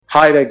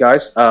Hi there,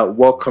 guys.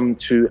 Welcome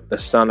to the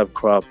Sound of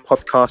Accra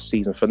podcast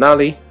season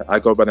finale. I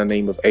go by the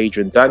name of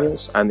Adrian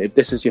Daniels, and if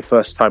this is your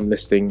first time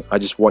listening, I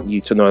just want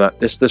you to know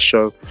that this is the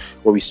show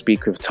where we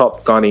speak with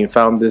top Ghanaian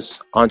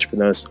founders,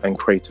 entrepreneurs, and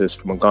creators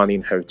from a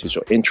Ghanaian heritage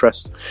or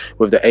interest,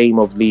 with the aim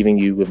of leaving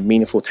you with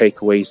meaningful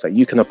takeaways that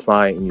you can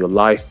apply in your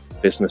life,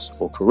 business,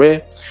 or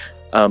career.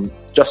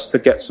 Just to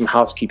get some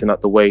housekeeping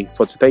out the way,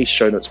 for today's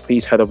show notes,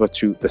 please head over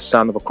to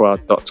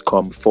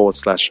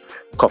thesoundofaccra.com/Kofi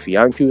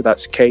Anku.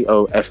 That's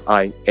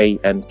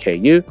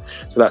KOFIANKU.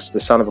 So that's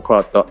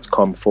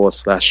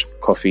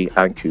thesoundofaccra.com/Kofi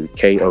Anku.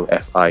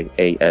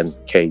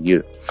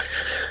 KOFIANKU.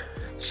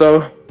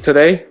 So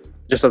today,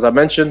 just as I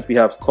mentioned, we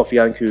have Kofi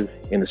Anku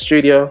in the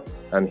studio,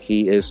 and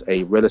he is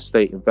a real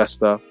estate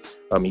investor.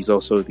 He's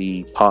also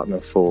the partner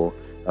for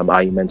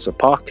Mensa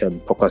Park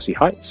and Pokwasi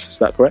Heights. Is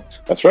that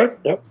correct? That's right.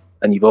 Yep.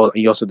 And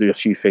you also do a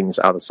few things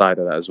outside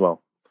of that as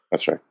well.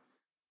 That's right.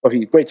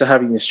 Kofi, great to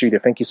have you in the studio.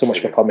 Thank you so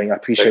much for coming. I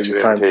appreciate your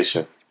time.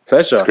 Invitation.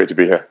 Pleasure. It's great to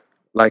be here.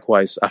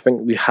 Likewise. I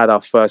think we had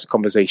our first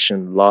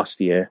conversation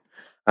last year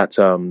at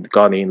the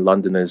Ghanaian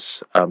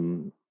Londoners. I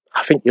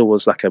think it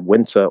was like a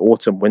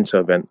autumn-winter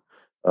event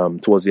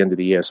towards the end of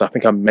the year. So I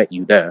think I met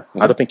you there.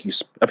 Mm-hmm. I think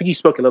you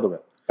spoke a little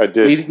bit. I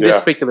did. You did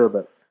speak a little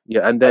bit.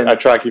 Yeah, and then I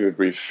try to keep it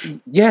brief.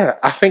 Yeah,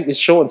 I think it's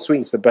short and sweet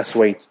is the best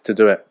way to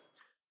do it.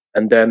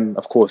 And then,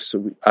 of course,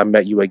 I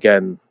met you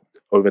again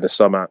over the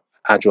summer at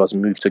Adjoa's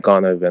Move to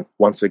Ghana event.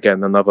 Once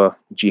again, another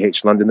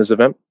GH Londoners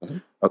event. Mm-hmm.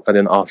 And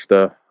then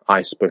after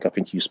I spoke, I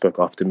think you spoke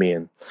after me.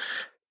 And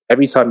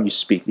every time you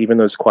speak, even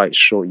though it's quite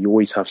short, you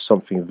always have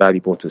something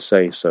valuable to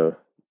say. So,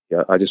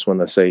 yeah, I just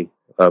want to say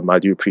I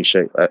do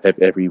appreciate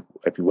every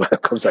word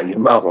that comes out of your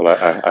mouth. Well,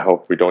 I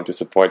hope we don't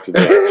disappoint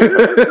today.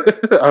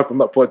 I hope I'm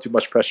not putting too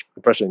much pressure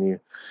on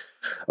you.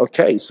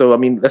 Okay, so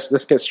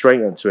let's get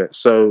straight into it.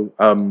 So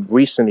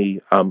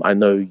recently, I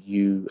know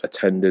you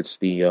attended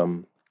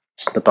the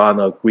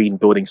Ghana Green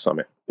Building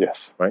Summit.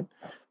 Yes. Right,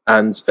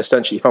 and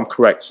essentially, if I'm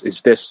correct,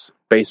 is this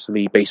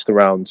basically based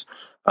around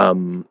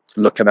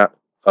looking at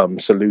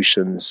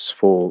solutions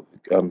for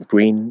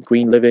green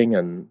living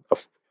and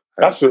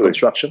absolutely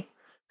construction?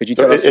 Could you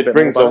tell us a bit more about it?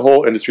 Brings the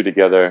whole industry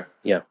together.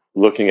 Yeah.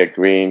 Looking at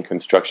green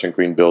construction,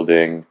 green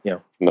building,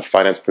 from the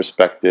finance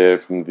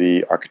perspective, from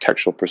the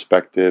architectural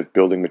perspective,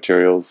 building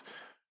materials.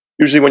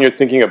 Usually when you're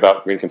thinking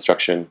about green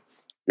construction,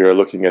 you're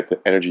looking at the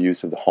energy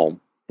use of the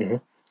home.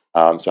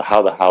 Mm-hmm. So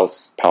how the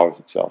house powers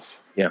itself.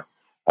 Yeah.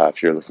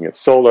 If you're looking at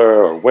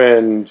solar or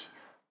wind,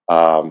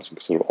 some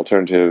sort of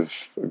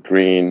alternative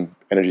green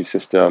energy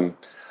system,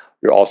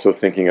 you're also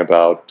thinking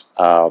about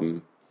are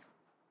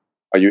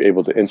you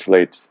able to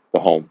insulate the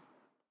home,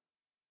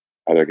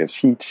 either against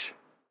heat.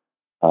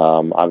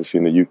 Obviously,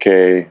 in the UK,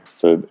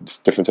 it's a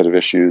different set of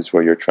issues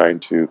where you're trying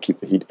to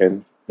keep the heat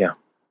in. Yeah.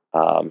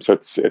 So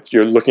it's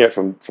you're looking at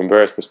from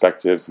various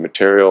perspectives: the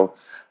material,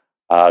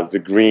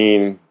 the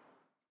green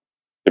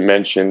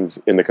dimensions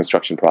in the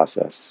construction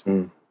process.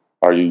 Mm.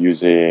 Are you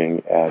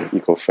using an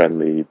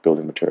eco-friendly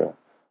building material?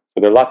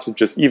 So there are lots of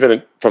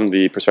even from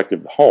the perspective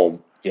of the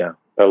home. Yeah.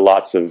 There are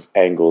lots of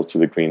angles to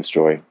the green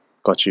story.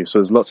 Got you. So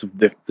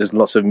there's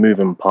lots of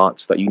moving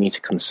parts that you need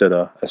to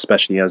consider,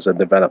 especially as a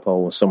developer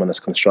or someone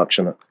that's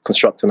constructing a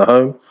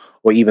home,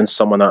 or even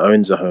someone that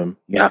owns a home.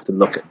 You have to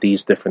look at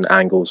these different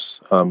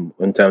angles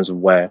in terms of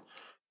where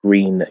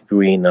green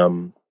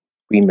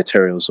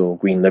materials or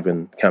green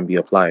living can be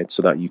applied,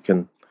 so that you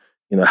can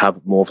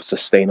have more of a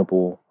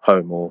sustainable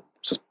home or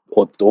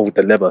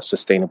deliver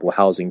sustainable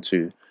housing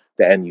to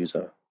the end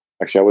user.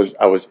 Actually,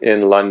 I was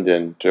in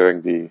London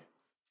during the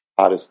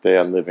hottest day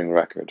on living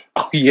record.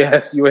 Oh,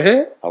 yes, you were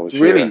here? I was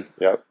really? Here.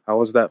 Yep. How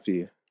was that for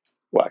you?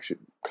 Well, actually,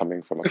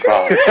 coming from a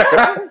crowd.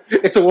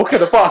 It's a walk in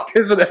the park,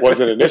 isn't it?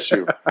 Wasn't an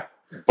issue.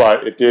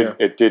 But it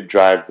did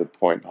drive the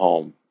point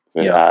home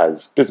that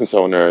as business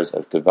owners,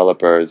 as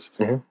developers,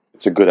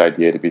 it's a good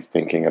idea to be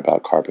thinking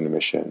about carbon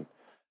emission,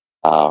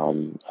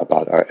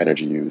 about our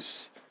energy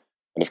use.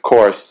 And of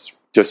course,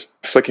 just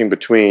flicking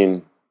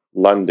between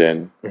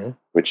London,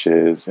 which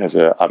has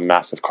a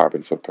massive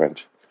carbon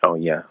footprint, oh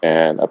yeah,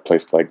 and a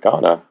place like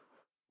Ghana,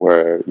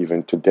 where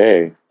even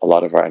today a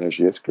lot of our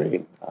energy is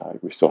green.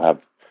 We still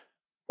have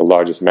the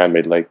largest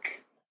man-made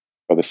lake,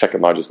 or the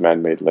second largest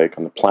man-made lake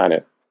on the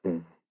planet.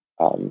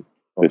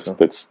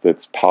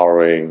 That's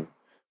powering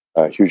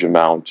a huge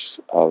amount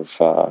of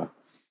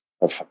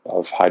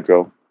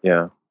hydro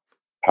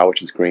power,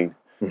 which is green.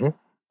 Mm-hmm.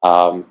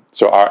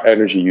 So our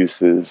energy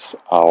uses,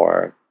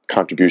 our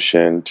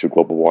contribution to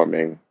global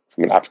warming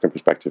from an African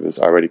perspective is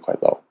already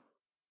quite low.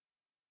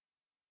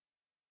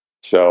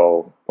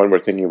 So when we're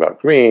thinking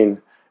about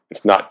green,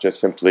 it's not just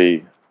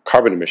simply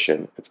carbon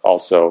emission. It's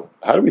also,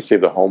 how do we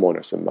save the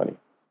homeowner some money?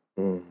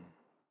 Mm.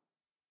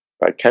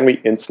 Right? Can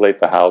we insulate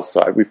the house?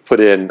 So we've put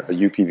in a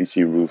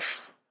UPVC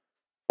roof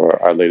for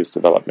our latest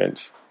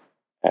development.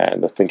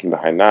 And the thinking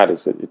behind that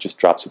is that it just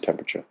drops the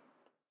temperature.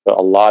 So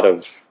a lot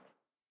of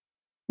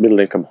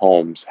middle-income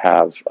homes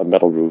have a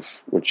metal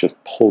roof which just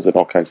pulls in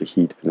all kinds of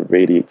heat and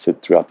radiates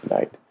it throughout the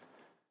night.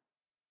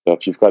 So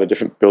if you've got a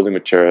different building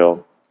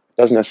material, it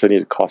doesn't necessarily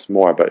need to cost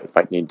more, but it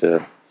might need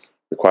to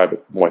require a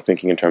bit more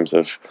thinking in terms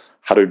of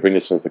how do we bring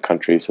this into the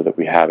country so that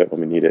we have it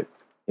when we need it.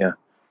 Yeah.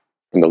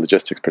 From the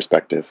logistics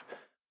perspective.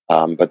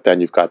 But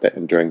then you've got that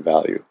enduring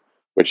value,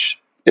 which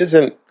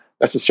isn't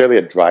necessarily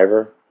a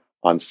driver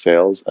on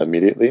sales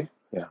immediately.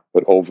 Yeah.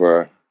 But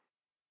over a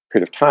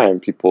period of time,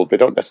 people, they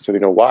don't necessarily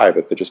know why,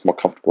 but they're just more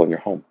comfortable in your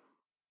home.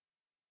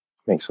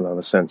 Makes a lot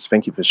of sense.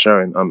 Thank you for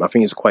sharing. I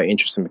think it's quite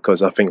interesting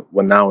because I think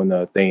we're now in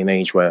a day and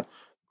age where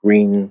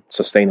green,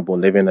 sustainable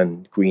living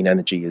and green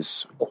energy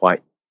is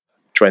quite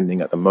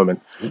trending at the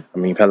moment. I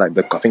mean, you've had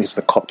like I think it's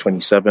the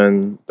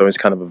COP27, those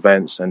kind of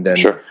events, and then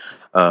Sure.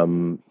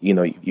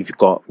 You've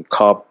got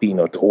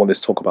all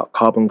this talk about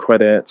carbon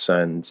credits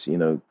and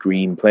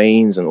green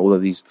planes and all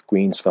of these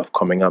green stuff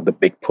coming up. The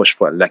big push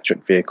for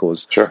electric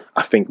vehicles. Sure.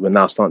 I think we're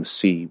now starting to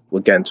see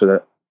we're getting to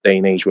the day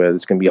and age where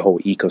there's going to be a whole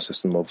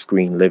ecosystem of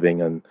green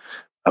living, and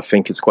I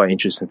think it's quite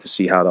interesting to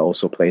see how that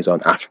also plays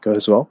out in Africa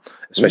as well,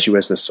 especially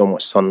where there's so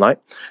much sunlight.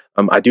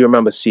 I do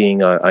remember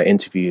seeing an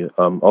interview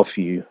of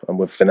you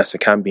with Vanessa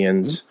Camby,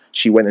 and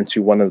she went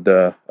into one of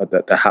the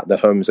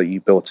homes that you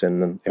built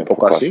in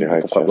Pokwasi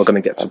Heights. We're going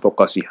to get to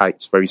Pokwasi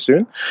Heights very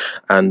soon.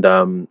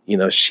 And,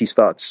 she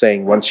started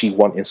saying once she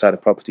went inside the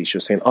property, she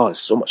was saying, oh, it's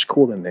so much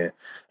cooler in there.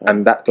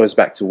 And that goes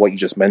back to what you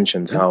just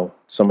mentioned, how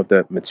some of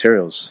the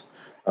materials,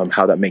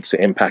 how that makes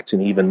an impact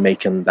in even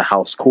making the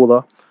house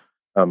cooler.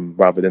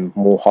 Rather than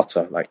more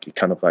hotter, like it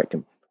kind of like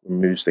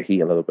removes the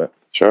heat a little bit.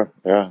 Sure,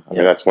 yeah. I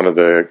mean, that's one of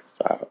the,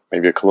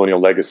 maybe a colonial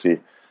legacy.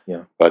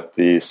 Yeah. But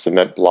the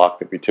cement block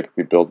that we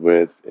typically build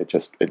with,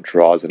 it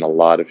draws in a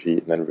lot of heat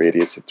and then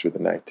radiates it through the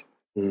night.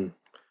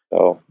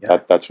 So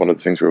that's one of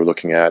the things we were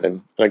looking at.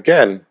 And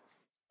again,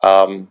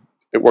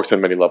 it works on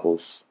many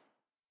levels.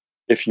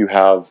 If you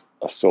have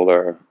a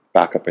solar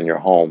backup in your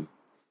home,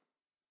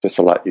 it's just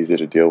a lot easier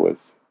to deal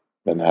with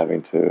than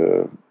having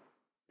to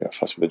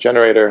fuss with a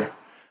generator.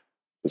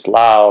 It's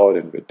loud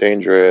and a bit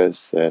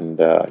dangerous, and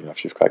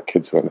if you've got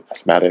kids who are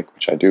asthmatic,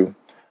 which I do,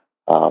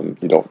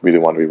 you don't really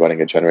want to be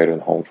running a generator in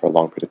the home for a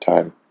long period of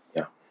time.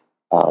 Yeah.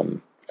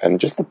 And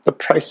just the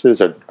prices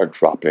are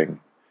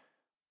dropping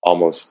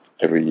almost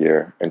every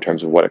year in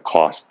terms of what it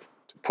costs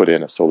to put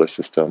in a solar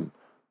system,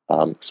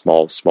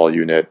 small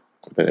unit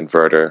with an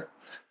inverter,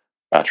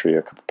 battery,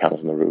 a couple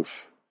panels on the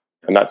roof,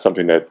 and that's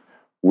something that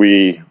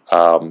we,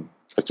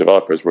 as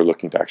developers, we're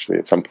looking to actually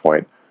at some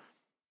point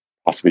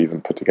possibly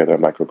even put together a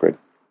microgrid.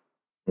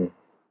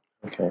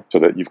 Okay. So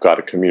that you've got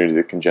a community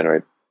that can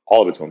generate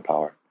all of its own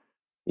power.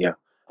 Yeah.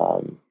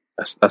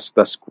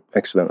 That's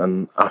excellent,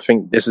 and I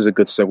think this is a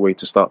good segue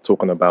to start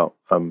talking about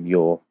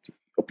your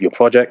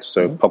projects.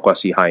 So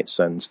Pokwasi Heights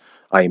and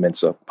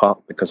Mensa Park,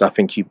 because I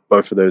think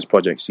both of those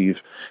projects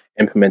you've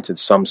implemented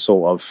some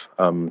sort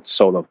of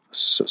solar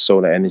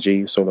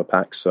energy, solar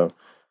packs. So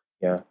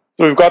yeah.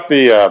 So we've got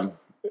the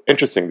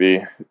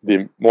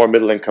the more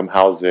middle income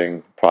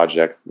housing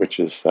project, which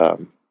is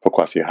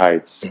Pokwasi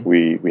Heights.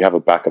 We have a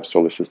backup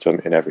solar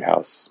system in every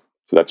house,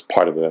 so that's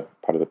part of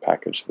the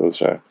package.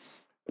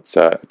 It's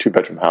a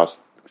 2-bedroom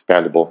house,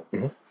 expandable,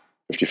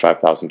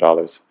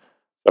 $55,000. So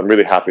I'm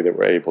really happy that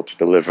we're able to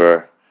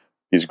deliver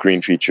these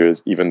green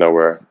features, even though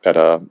we're at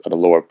a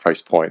lower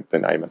price point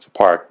than Mensa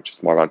Park, which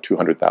is more around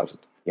 $200,000.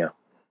 Yeah.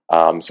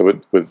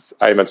 So with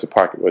Mensa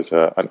Park, it was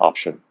an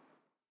option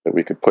that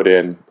we could put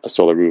in a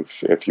solar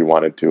roof if you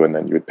wanted to, and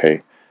then you would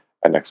pay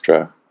an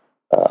extra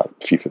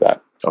fee for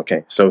that.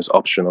 Okay, so it's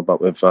optional, but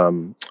with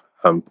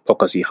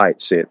Pokwasi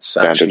Heights, it's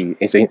actually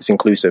it's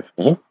inclusive.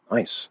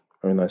 Nice,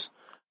 very nice.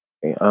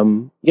 Okay,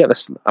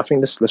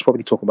 let's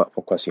probably talk about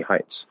Pokwasi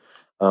Heights.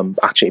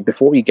 Actually,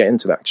 before we get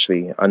into that,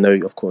 I know,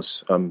 of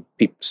course,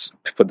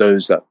 for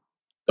those that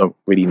don't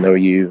really know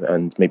you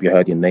and maybe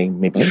heard your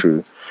name, maybe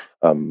through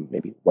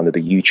maybe one of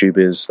the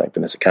YouTubers like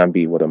Vanessa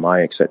Camby, What Am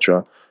I,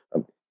 etc.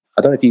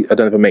 I don't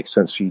know if it makes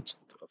sense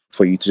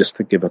for you to just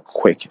to give a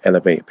quick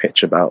elevator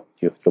pitch about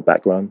your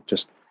background,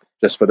 just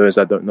for those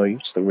that don't know you,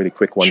 just a really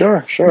quick one. Sure.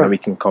 And then we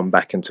can come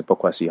back into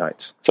Pokwasi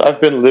Heights. So I've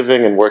been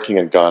living and working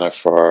in Ghana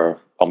for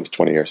almost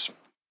 20 years.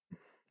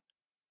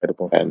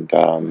 Incredible. And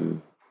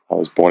I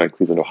was born in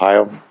Cleveland,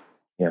 Ohio,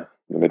 in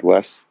the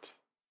Midwest,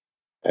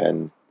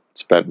 and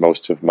spent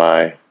most of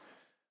my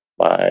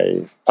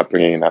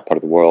upbringing in that part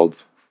of the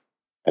world.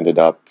 Ended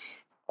up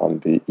on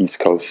the East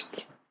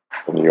Coast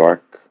of New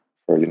York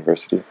for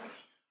university.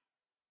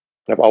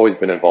 I've always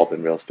been involved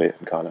in real estate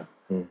in Ghana.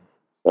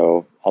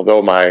 So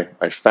although my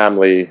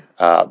family,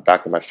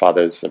 back when my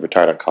father's a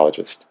retired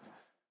oncologist,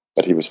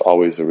 but he was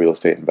always a real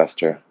estate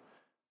investor,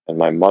 and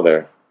my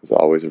mother was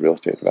always a real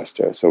estate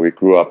investor. So we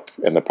grew up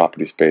in the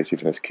property space,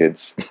 even as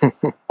kids.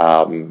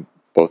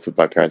 Both of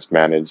my parents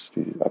managed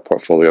a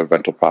portfolio of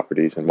rental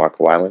properties in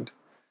Marco Island.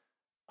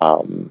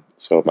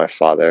 So my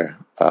father,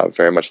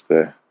 very much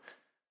the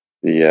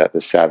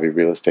savvy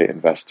real estate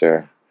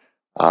investor,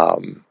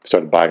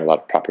 started buying a lot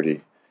of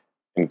property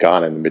in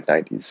Ghana in the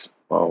mid-90s.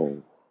 Wow.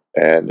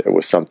 And it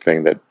was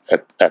something that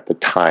at the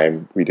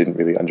time we didn't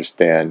really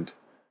understand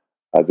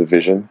the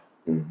vision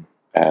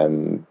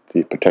and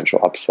the potential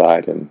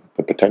upside and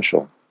the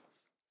potential.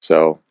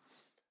 So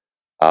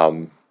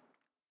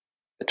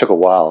it took a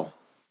while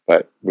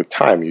But with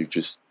time, you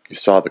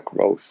saw the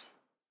growth.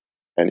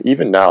 And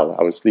even now,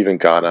 I was leaving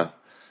Ghana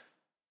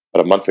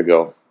about a month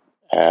ago,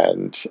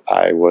 and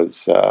I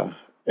was.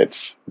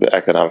 It's the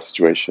economic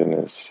situation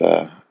is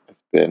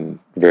it's been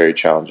very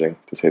challenging,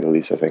 to say the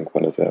least. I think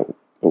one of the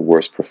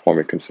worst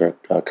performing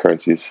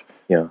currencies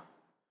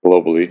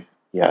globally.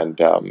 Yeah. And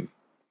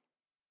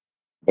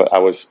but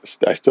I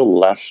still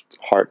left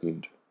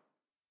heartened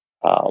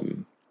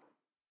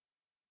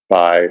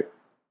by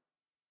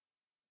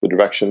the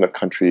direction the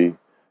country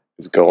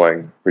is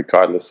going,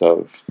 regardless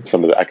of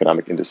some of the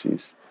economic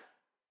indices.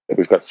 That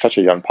we've got such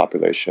a young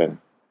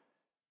population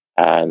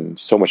and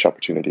so much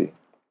opportunity.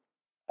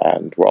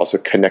 And we're also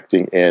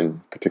connecting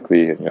in,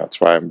 particularly,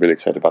 that's why I'm really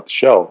excited about the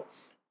show,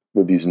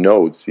 with these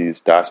nodes, these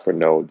diaspora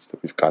nodes,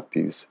 that we've got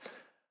these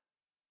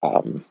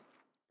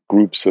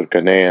groups of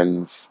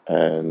Ghanaians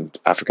and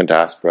African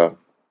diaspora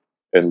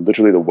in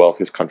literally the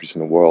wealthiest countries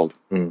in the world.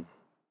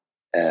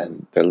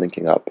 And they're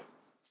linking up.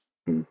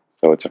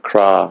 So it's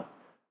Accra,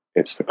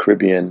 it's the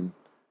Caribbean,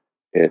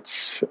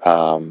 it's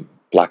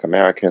Black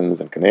Americans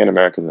and Ghanaian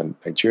Americans and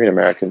Nigerian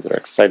Americans that are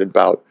excited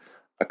about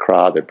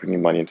Accra. They're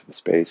bringing money into the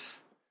space.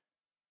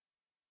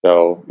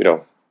 So,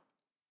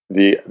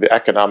 the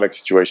economic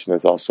situation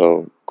is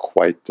also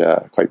quite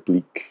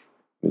bleak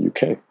in the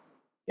UK.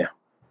 Yeah.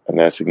 And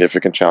there are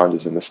significant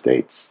challenges in the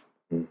States.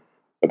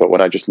 But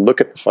when I just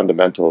look at the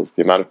fundamentals,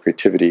 the amount of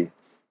creativity,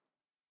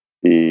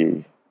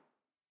 the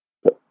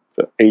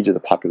age of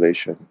the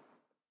population,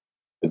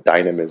 the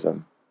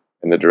dynamism,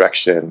 and the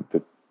direction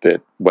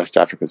that West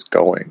Africa is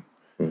going,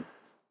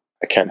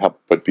 I can't help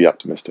but be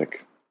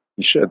optimistic.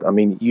 You should. I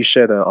mean, you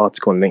shared an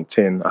article on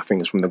LinkedIn, I think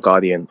it's from The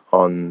Guardian,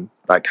 on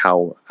like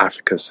how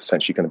Africa's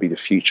essentially going to be the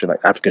future. Like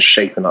Africa's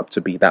shaping up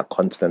to be that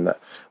continent that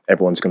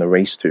everyone's going to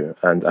race to.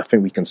 And I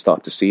think we can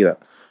start to see that,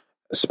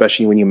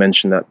 especially when you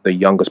mention that the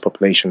youngest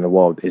population in the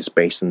world is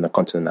based in the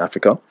continent of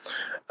Africa.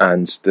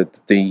 And the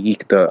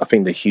I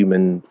think the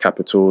human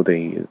capital,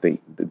 the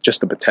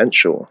just the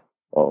potential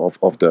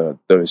of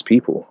those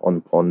people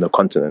on the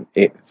continent,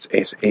 it's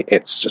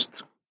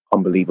just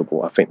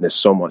unbelievable. I think there's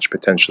so much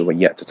potential we're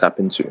yet to tap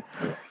into,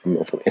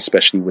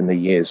 especially when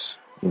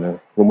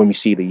when we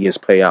see the years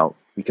play out,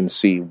 we can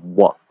see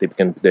what they're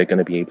going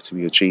to be able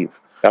to achieve.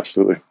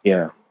 Absolutely.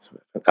 Yeah.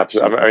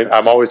 Absolutely. I mean,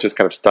 I'm always just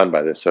kind of stunned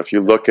by this. So if you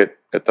look at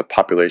the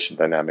population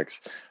dynamics,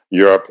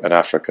 Europe and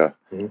Africa,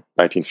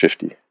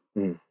 1950,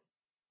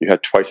 you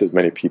had twice as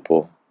many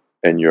people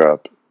in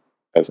Europe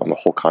as on the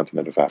whole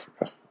continent of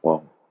Africa.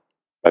 Wow.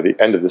 By the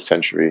end of the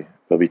century,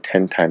 there'll be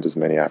 10 times as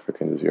many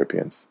Africans as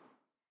Europeans.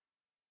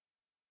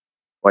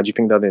 Why do you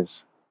think that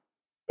is?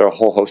 There are a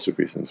whole host of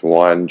reasons.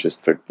 One,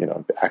 just the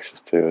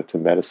access to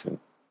medicine.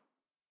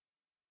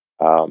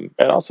 And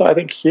also, I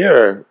think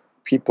here,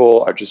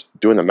 people are just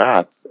doing the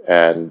math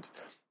and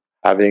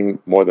having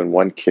more than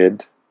one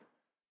kid.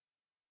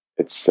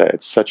 It's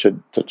such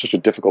a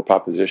difficult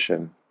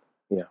proposition.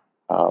 Yeah.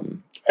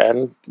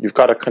 And you've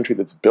got a country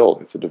that's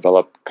built. It's a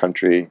developed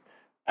country.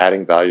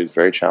 Adding value is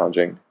very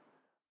challenging.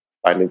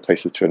 Finding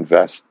places to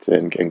invest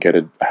and get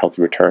a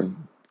healthy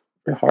return,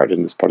 very hard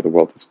in this part of the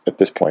world at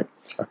this point.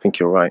 I think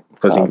you're right,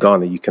 because in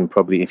Ghana you can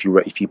probably, if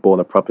you bought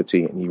a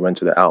property and you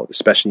rented it out,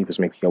 especially if it's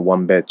maybe a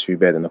 1-bed,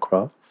 2-bed in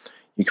Accra,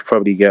 you could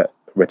probably get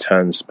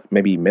returns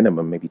maybe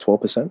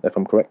 12%, if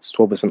I'm correct,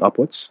 12%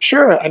 upwards.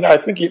 Sure, and I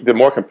think the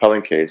more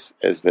compelling case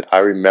is that I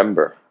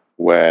remember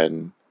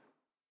when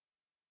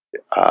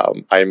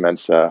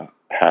Mensa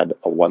had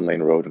a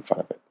 1-lane road in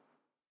front of it.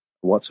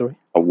 What, sorry?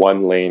 A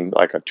 1-lane,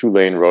 like a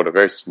 2-lane road, a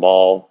very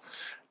small,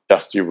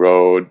 dusty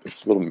road,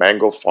 this little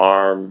mango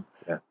farm.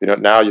 Yeah.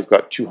 Now you've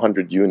got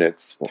 200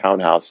 units,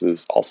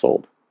 townhouses, all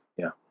sold.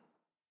 Yeah.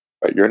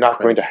 But you're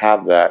not going to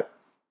have that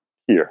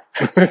here.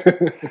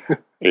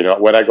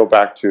 When I go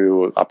back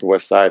to Upper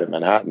West Side of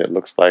Manhattan, it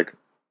looked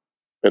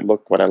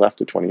when I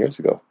left it 20 years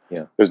ago.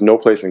 Yeah. There's no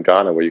place in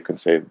Ghana where you can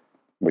say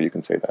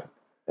that.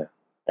 Yeah.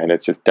 And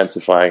it's just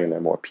densifying, and there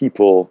are more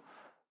people.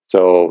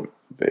 So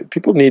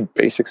people need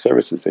basic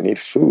services. They need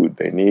food.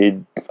 They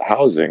need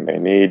housing. They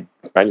need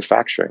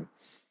manufacturing.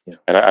 Yeah.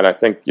 And I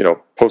think,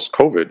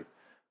 post-COVID,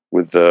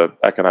 with the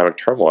economic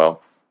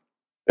turmoil,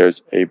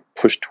 there's a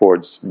push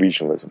towards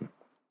regionalism,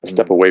 a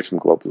step away from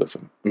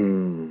globalism.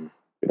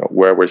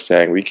 Where we're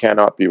saying we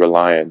cannot be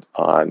reliant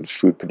on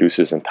food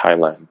producers in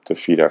Thailand to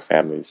feed our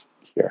families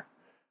here,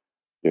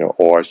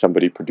 or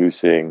somebody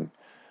producing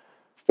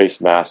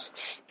face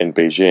masks in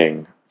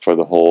Beijing for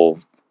the whole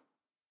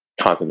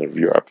continent of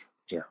Europe.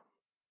 Yeah.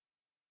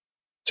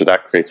 So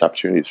that creates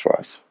opportunities for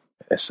us.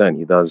 It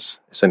certainly does.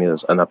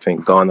 And I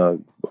think Ghana,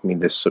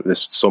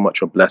 there's so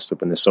much we're blessed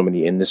with, and there's so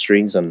many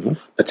industries and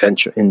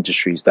potential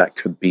industries that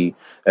could be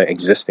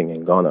existing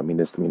in Ghana.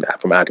 There's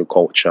from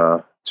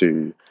agriculture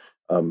to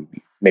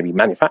maybe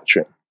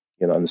manufacturing.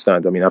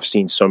 Understand? I've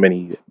seen so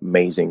many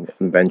amazing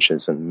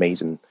inventions and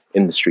amazing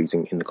industries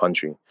in the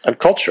country. And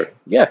culture.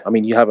 Yeah.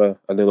 You have a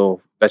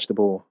little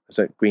vegetable, is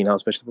it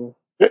greenhouse vegetable?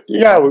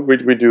 Yeah,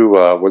 we do.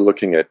 We're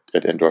looking at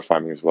indoor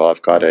farming as well.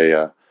 I've got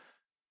a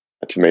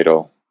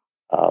tomato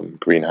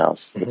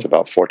greenhouse. It's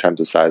about 4 times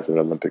the size of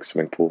an Olympic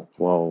swimming pool.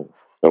 Whoa.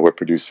 So we're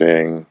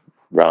producing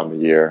around the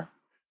year,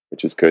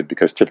 which is good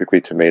because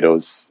typically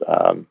tomatoes,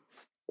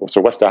 so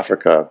West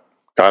Africa,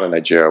 Ghana,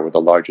 Nigeria were the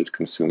largest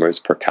consumers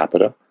per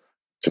capita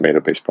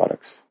tomato-based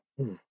products.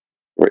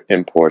 We're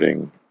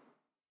importing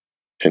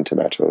tin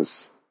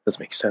tomatoes. Doesn't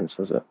make sense,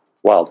 does it?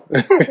 Wild.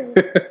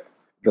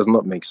 Does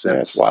not make sense. Yeah,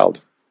 it's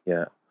wild.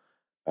 Yeah.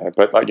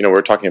 But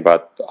we're talking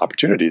about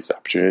opportunities,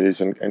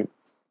 and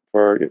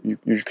for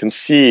you can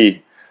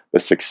see the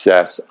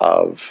success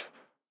of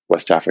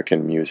West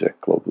African music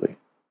globally,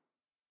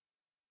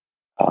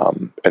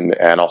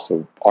 and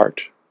also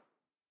art,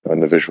 in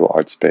the visual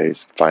art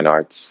space, fine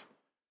arts.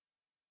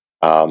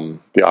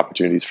 The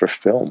opportunities for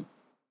film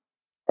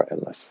are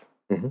endless.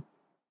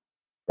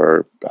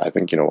 Or I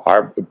think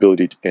our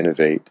ability to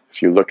innovate.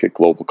 If you look at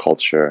global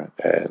culture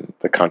and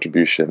the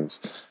contributions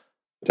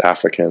that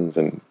Africans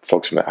and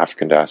folks from the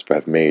African diaspora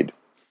have made,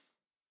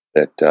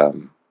 that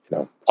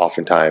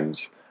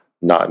oftentimes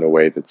not in a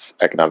way that's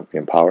economically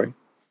empowering,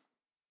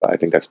 but I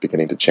think that's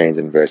beginning to change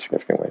in very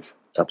significant ways.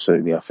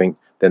 Absolutely, I think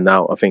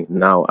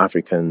now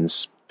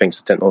Africans, thanks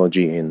to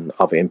technology and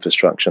other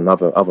infrastructure and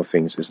other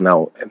things, is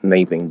now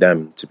enabling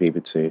them to be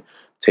able to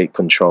take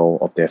control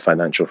of their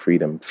financial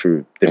freedom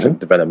through different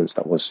developments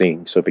that we're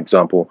seeing. So, for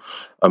example,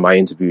 I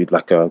interviewed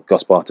a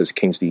gospel artist,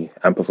 Kingsley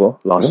Amplefor,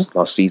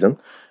 last season,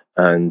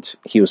 and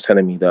he was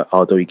telling me that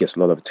although he gets a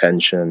lot of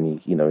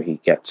attention, he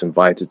gets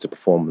invited to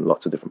perform in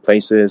lots of different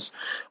places.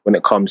 When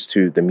it comes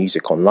to the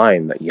music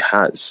online that he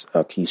has,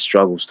 he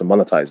struggles to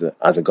monetize it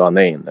as a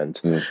Ghanaian,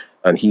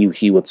 and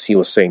he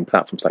was saying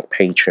platforms like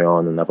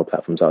Patreon and other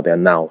platforms out there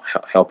now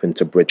helping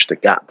to bridge the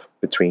gap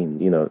between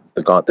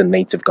the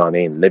native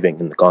Ghanaian living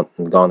in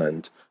Ghana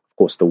and of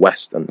course the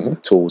West and the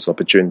tools,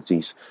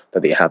 opportunities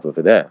that they have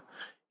over there.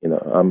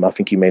 I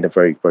think you made a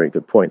very, very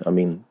good point. I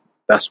mean,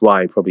 that's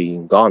why probably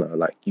in Ghana,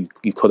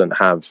 you couldn't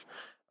have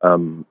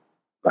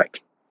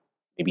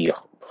maybe you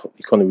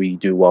couldn't really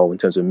do well in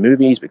terms of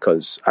movies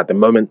because at the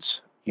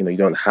moment you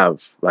don't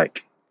have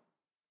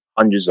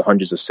hundreds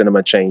of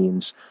cinema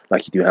chains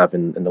like you do have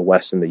in the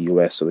West, in the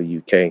US or the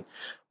UK.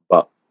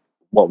 But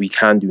what we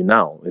can do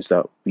now is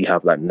that we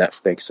have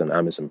Netflix and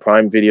Amazon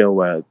Prime Video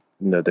where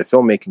the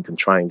filmmaking can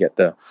try and get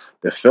the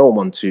film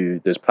onto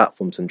those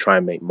platforms and try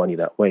and make money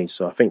that way.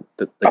 So I think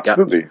that the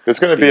absolutely gap there's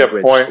going to be a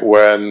point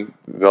when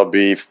there'll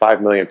be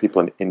 5 million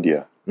people in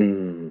India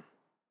who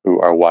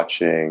are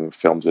watching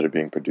films that are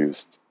being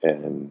produced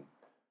in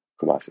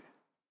Kumasi.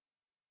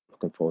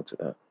 Looking forward to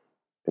that.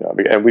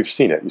 And we've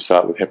seen it. You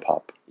saw it with hip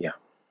hop. Yeah.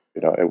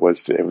 It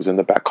was in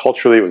the back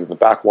culturally. It was in the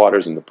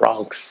backwaters in the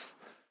Bronx.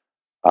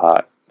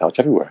 Now it's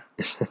everywhere.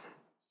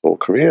 Whole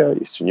Korea,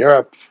 Eastern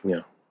Europe.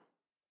 Yeah.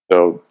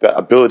 So the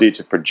ability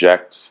to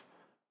project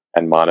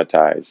and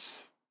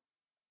monetize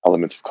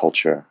elements of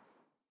culture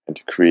and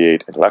to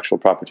create intellectual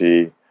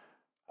property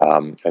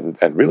and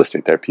real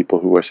estate. There are people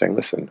who are saying,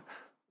 "Listen,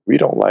 we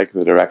don't like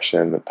the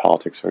direction that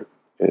politics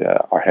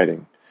are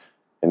heading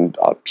in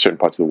certain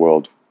parts of the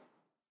world."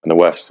 In the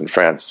West, in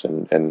France,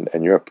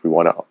 and Europe, we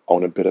want to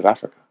own a bit of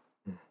Africa.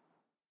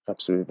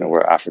 Absolutely,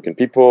 we're African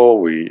people.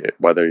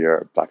 Whether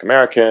you're Black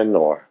American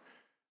or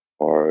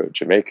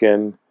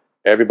Jamaican,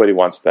 everybody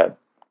wants that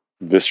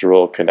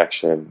visceral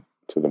connection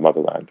to the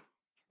motherland.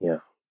 Yeah,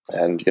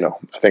 and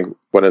I think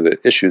one of the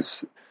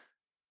issues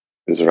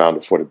is around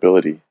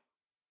affordability.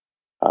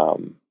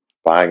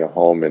 Buying a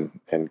home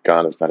in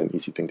Ghana is not an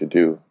easy thing to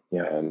do,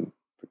 and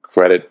the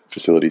credit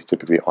facilities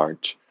typically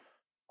aren't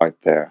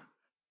there.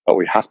 But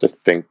we have to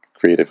think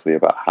creatively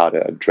about how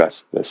to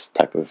address this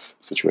type of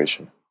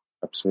situation.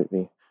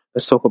 Absolutely.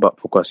 Let's talk about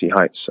Pokwasi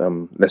Heights.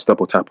 Let's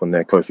double tap on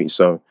there, Kofi.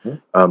 So,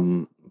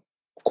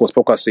 of course,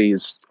 Pokwasi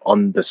is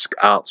on the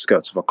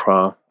outskirts of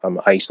Accra.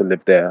 I used to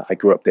live there. I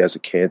grew up there as a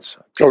kid.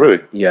 Oh,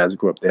 really? Yeah, I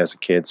grew up there as a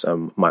kid.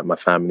 My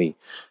family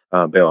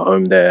built a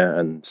home there,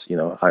 and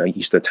I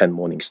used to attend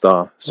Morning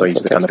Star, so I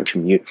used to kind of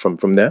commute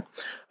from there.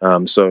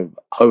 So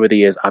over the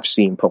years, I've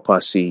seen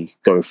Pokwasi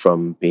go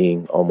from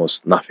being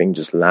almost nothing,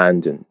 just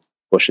land and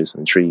bushes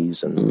and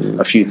trees and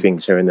a few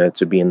things here and there,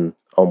 to being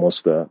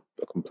almost a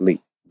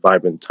complete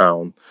vibrant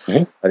town.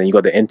 And then you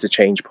got the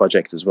interchange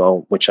project as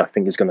well, which I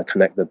think is going to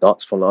connect the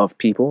dots for a lot of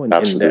people in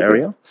the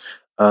area.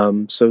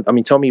 So I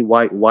mean, tell me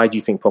why do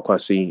you think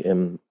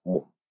Pokwasi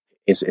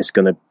is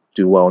going to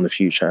do well in the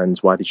future, and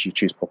why did you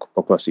choose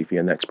Pokwasi for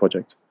your next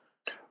project?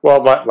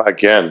 Well,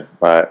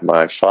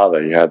 my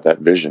father, he had that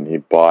vision. He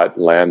bought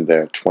land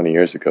there 20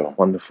 years ago.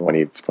 Wonderful.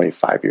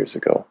 25 years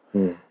ago.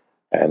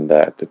 And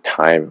at the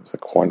time, it was a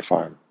corn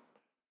farm.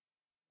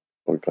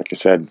 Like you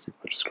said, people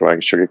were just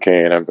growing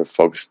sugarcane. I remember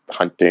folks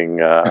hunting,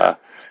 they're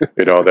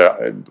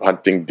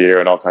hunting deer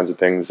and all kinds of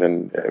things.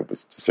 And it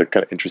was just a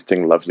kind of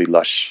interesting, lovely,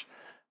 lush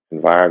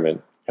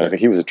environment. And I think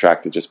he was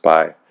attracted just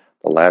by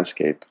the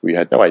landscape. We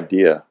had no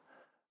idea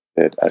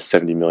that a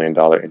 $70 million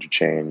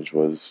interchange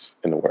was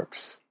in the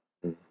works.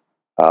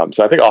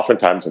 So I think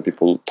oftentimes when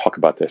people talk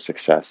about their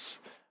success,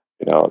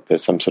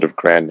 there's some sort of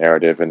grand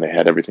narrative and they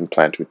had everything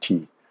planned to a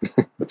T.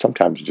 But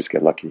sometimes you just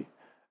get lucky.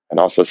 And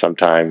also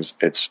sometimes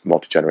it's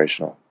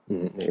multi-generational.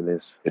 It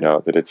is.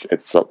 That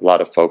it's a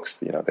lot of folks,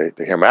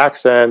 they hear my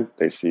accent,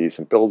 they see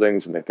some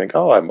buildings, and they think,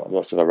 oh, I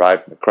must have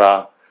arrived in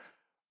Accra,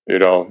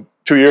 2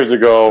 years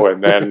ago,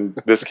 and then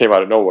this came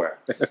out of nowhere.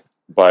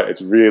 But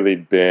it's really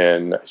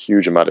been a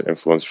huge amount of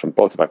influence from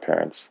both of my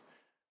parents.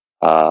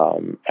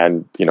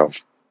 And,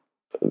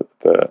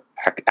 the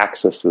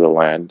access to the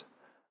land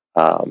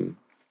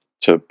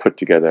to put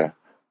together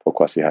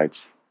Pokwasi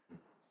Heights.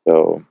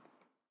 So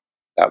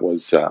that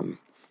was, and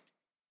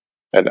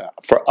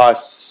for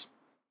us,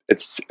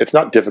 it's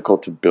not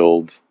difficult to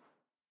build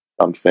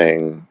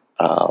something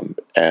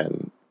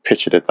and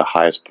pitch it at the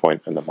highest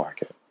point in the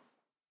market.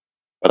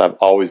 But I've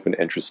always been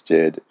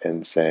interested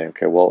in saying,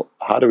 okay, well,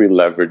 how do we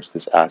leverage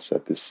this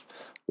asset, this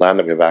land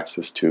that we have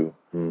access to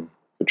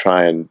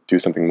try and do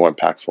something more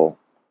impactful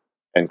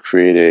and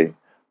create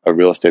a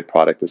real estate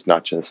product that's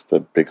not just a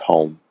big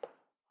home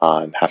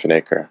on half an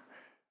acre,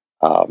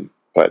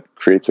 but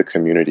creates a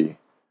community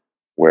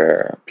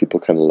where people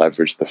can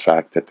leverage the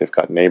fact that they've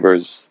got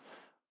neighbors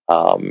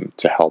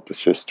to help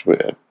assist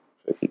with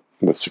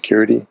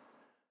security,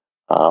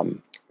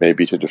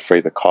 maybe to defray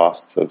the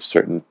costs of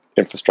certain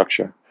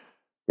infrastructure,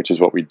 which is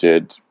what we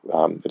did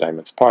at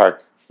Diamonds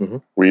Park.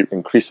 We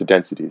increased the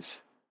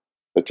densities.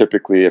 So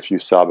typically, if you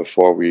saw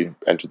before we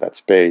entered that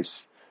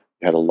space,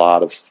 you had a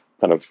lot of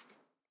kind of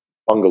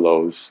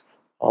bungalows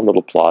on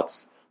little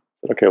plots.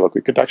 Said, okay, look,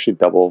 we could actually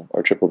double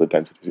or triple the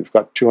densities. We've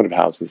got 200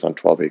 houses on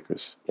 12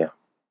 acres. Yeah.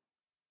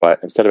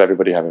 But instead of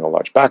everybody having a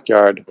large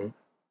backyard,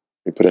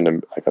 we put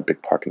in a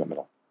big park in the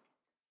middle.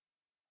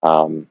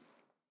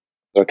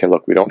 Okay,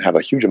 look, we don't have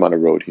a huge amount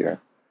of road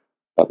here,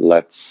 but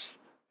let's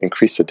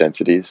increase the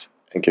densities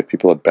and give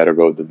people a better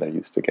road than they're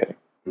used to getting.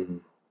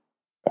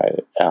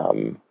 Right?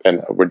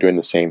 And we're doing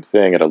the same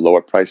thing at a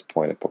lower price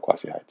point at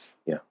Pokwasi Heights.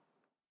 Yeah.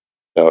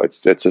 So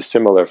it's a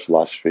similar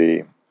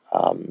philosophy.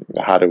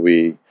 How do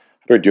we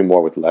do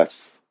more with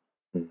less?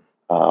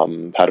 How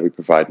do we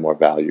provide more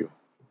value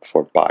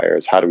for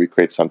buyers? How do we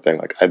create something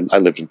like I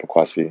lived in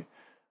Pokwasi.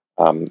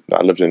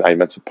 I lived in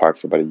Imensa Park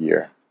for about a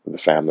year with the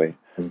family.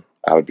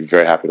 I would be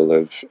very happy to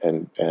live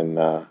in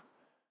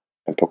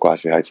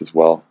Pokwasi Heights as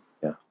well.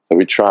 Yeah. So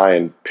we try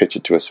and pitch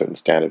it to a certain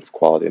standard of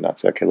quality, and not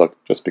say, okay, look,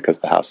 just because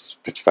the house is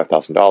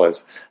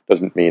 $55,000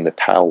 doesn't mean the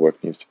tile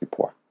work needs to be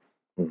poor.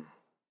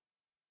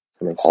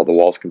 All the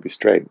walls can be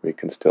straight. We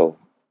can still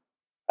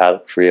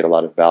create a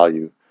lot of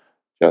value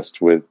just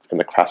in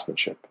the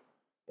craftsmanship.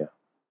 Yeah.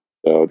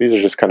 So these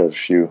are just kind of a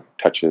few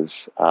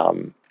touches.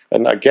 And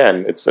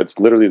again, it's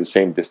literally the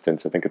same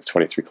distance. I think it's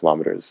 23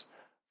 kilometers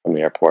from the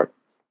airport.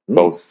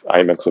 Both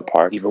Imensa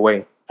Park. Either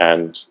way.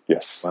 And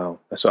yes. Wow.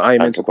 So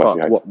Imensa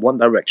Park, what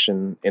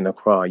direction in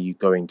Accra are you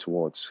going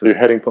towards? So you're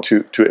heading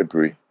to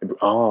Ibri.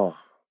 Oh.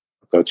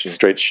 So it's a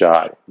straight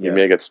shot. Yeah. You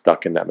may get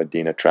stuck in that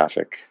Medina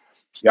traffic.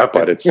 Yeah.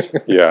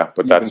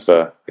 But that's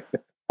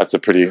a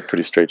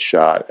pretty straight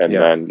shot. And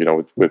then,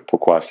 with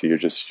Pokwasi, you're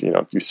just,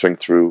 you swing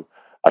through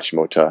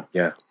Achimota.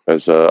 Yeah.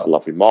 There's a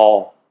lovely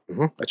mall.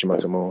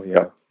 Achimota Mall,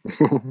 yeah.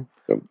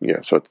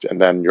 So and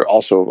then you're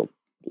also,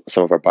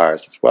 some of our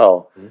buyers as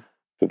well,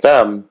 for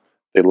them,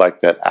 they like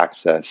that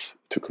access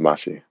to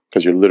Kumasi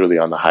because you're literally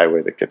on the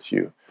highway that gets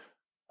you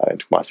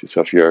into Kumasi.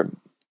 So if you're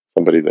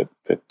somebody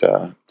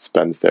that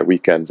spends their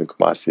weekends in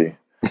Kumasi,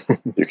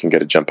 you can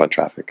get a jump on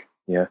traffic.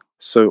 Yeah.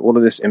 So all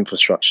of this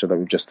infrastructure that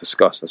we've just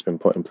discussed that's been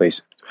put in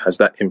place, has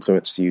that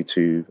influenced you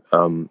to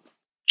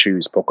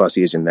choose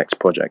Pokwasi as your next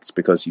project?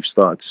 Because you've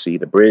started to see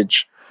the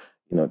bridge,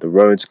 the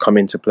roads come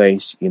into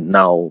place.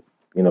 Now,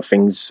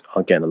 things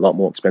are getting a lot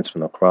more expensive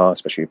in Accra,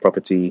 especially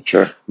property.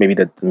 Sure. Maybe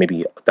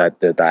that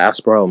the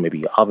diaspora or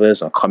maybe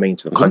others are coming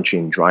to the country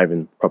and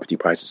driving property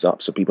prices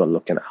up. So people are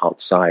looking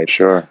outside.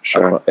 Sure.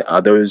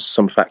 Are those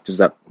some factors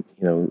that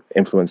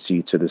influence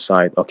you to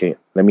decide? Okay,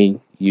 let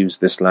me use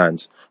this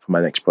land for my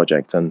next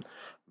project and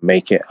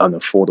make it an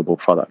affordable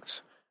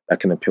product that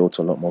can appeal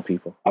to a lot more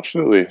people.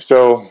 Absolutely.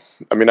 So,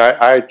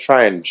 I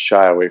try and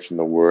shy away from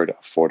the word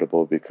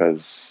affordable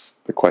because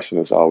the question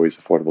is always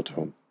affordable to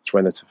whom? It's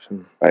relative.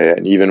 Right?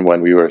 And even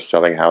when we were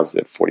selling houses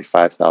at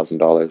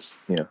 $45,000,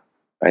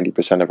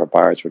 90% of our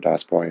buyers were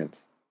diasporians.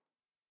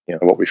 Yeah.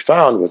 And what we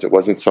found was it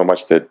wasn't so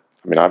much that,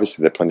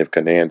 obviously there are plenty of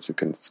Ghanaians who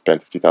can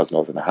spend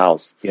 $50,000 in a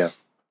house. Yeah.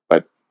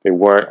 But they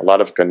weren't, a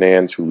lot of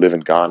Ghanaians who live in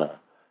Ghana,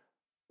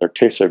 their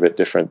tastes are a bit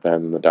different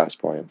than the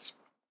diasporians.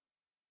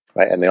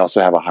 Right? And they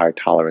also have a higher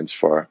tolerance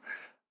for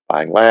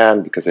buying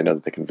land because they know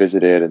that they can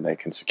visit it and they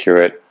can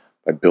secure it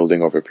by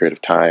building over a period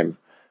of time.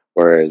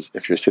 Whereas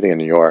if you're sitting in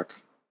New York,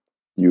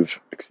 you've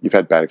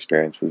had bad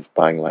experiences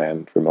buying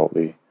land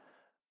remotely,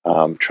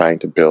 trying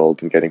to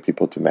build and getting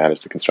people to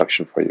manage the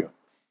construction for you.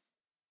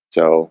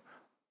 So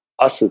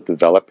us as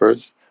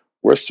developers,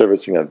 we're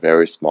servicing a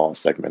very small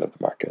segment of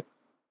the market.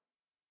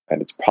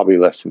 And it's probably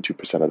less than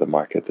 2% of the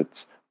market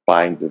that's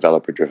buying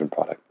developer-driven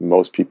product.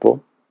 Most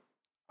people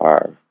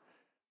are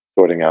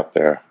sorting out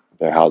their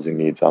housing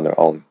needs on their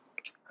own.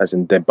 As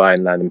in they're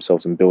buying land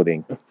themselves and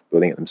building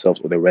it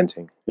themselves, or they're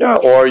renting. Yeah,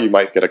 or you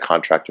might get a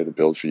contractor to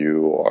build for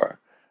you, or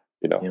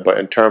But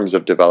in terms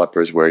of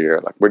developers, where you're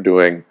like, we're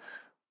doing,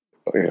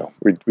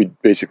 we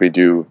basically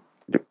do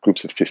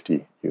groups of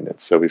 50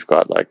 units. So we've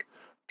got like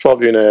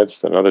 12 units,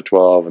 then another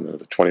 12, and then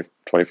another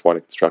 24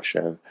 under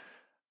construction.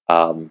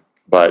 But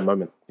at the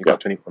moment, you got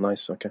 24.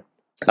 Nice. Okay.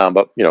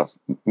 But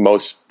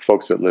most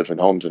folks that live in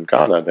homes in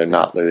Ghana, they're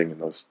not living in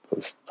those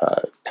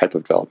type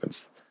of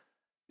developments.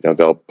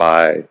 They'll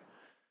buy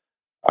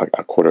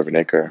a quarter of an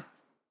acre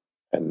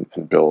and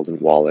build and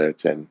wall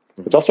it, and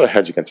it's also a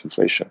hedge against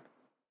inflation,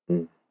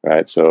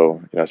 right?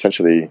 So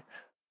essentially,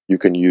 you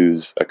can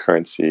use a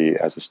currency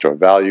as a store of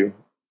value,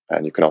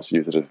 and you can also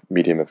use it as a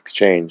medium of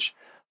exchange.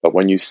 But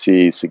when you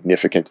see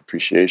significant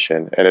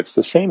depreciation, and it's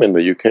the same in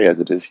the UK as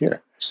it is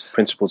here,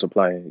 principles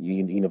apply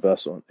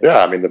universal.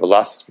 Yeah, I mean the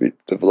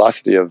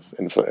velocity of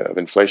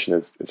inflation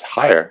is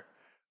higher.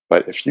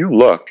 But if you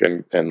look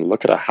and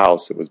look at a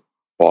house that was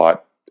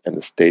bought in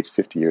the States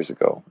 50 years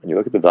ago, and you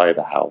look at the value of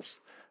the house,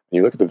 and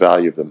you look at the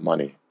value of the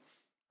money,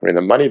 I mean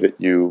the money that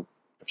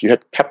if you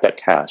had kept that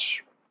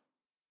cash,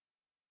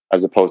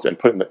 as opposed to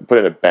put it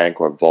in a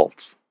bank or a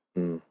vault,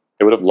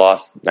 it would have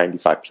lost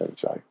 95% of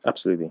its value.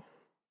 Absolutely.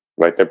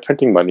 Right, they're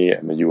printing money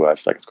in the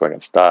U.S. like it's going out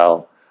of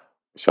style.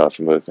 We saw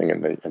some other thing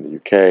in the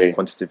U.K.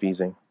 Quantitative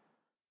easing.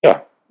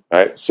 Yeah,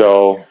 right.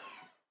 So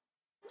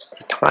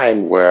it's a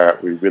time where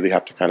we really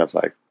have to kind of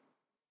like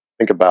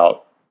think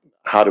about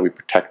how do we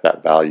protect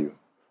that value.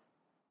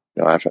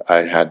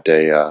 I had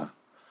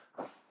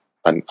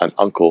an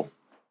uncle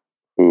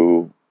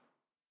who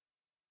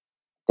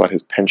got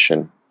his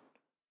pension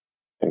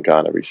in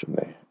Ghana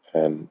recently,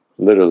 and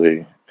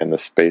literally in the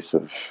space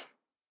of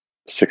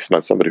 6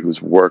 months, somebody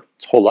who's worked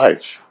his whole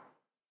life,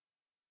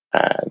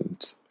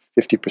 and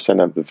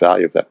 50% of the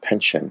value of that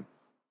pension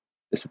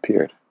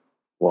disappeared.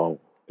 Wow.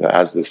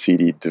 As the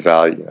CD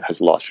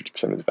has lost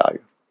 50% of its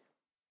value.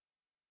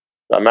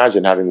 So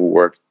imagine having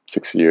worked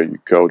 6 years, you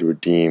go to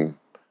redeem,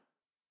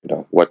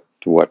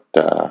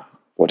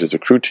 what is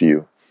accrued to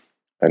you,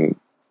 and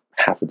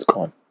half it's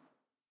gone.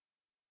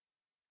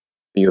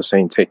 You're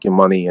saying take your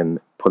money and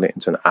put it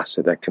into an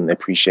asset that can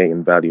appreciate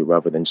in value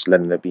rather than just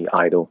letting it be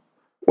idle.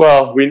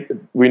 Well,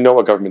 we know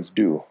what governments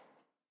do,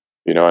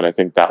 and I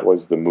think that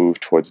was the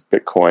move towards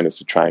Bitcoin, is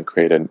to try and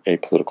create an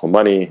apolitical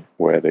money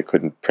where they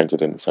couldn't print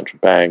it in the central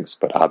banks.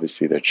 But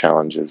obviously there are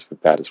challenges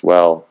with that as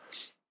well.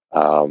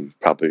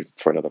 Probably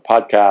for another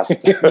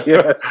podcast.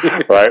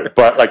 Yes. Right?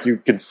 But you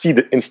can see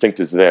the instinct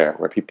is there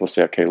where people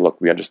say, okay,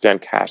 look, we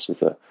understand cash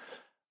as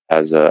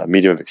a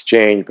medium of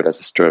exchange, but as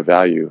a store of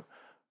value,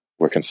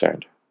 we're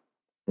concerned.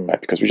 Right?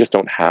 Because we just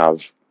don't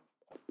have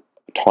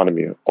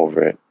autonomy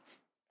over it,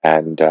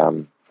 and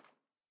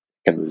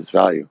can lose its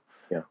value.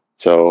 Yeah.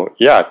 So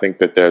I think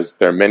that there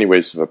are many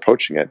ways of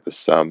approaching it.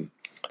 There's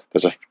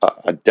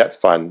a debt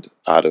fund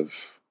out of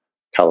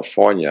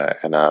California,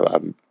 and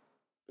I'm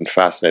been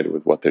fascinated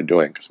with what they're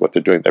doing, because what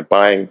they're doing, they're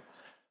buying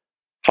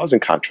housing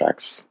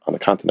contracts on the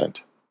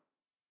continent.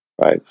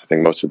 Right. I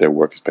think most of their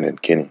work has been in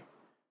Guinea,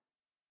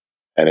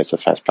 and it's a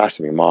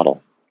fascinating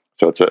model.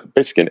 So it's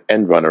basically an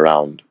end run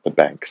around the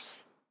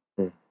banks,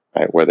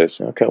 right? Where they're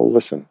saying, okay, well,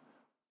 listen,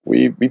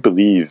 we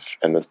believe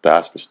in this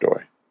diaspora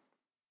story.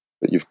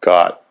 But you've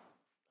got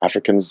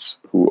Africans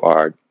who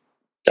are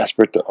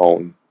desperate to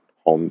own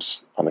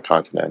homes on the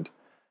continent,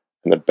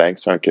 and the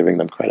banks aren't giving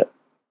them credit.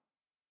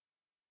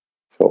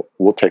 So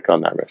we'll take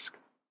on that risk.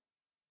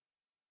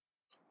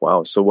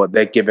 Wow. So what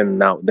they're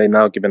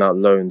now giving out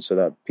loans so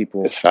that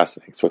people... It's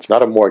fascinating. So it's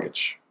not a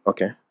mortgage.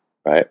 Okay.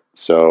 Right?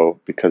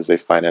 So because they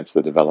finance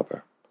the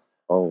developer.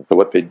 Oh. So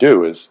what they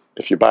do is,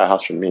 if you buy a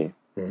house from me,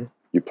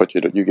 you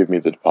give me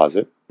the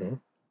deposit.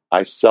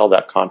 I sell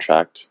that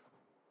contract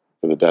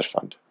to the debt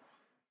fund.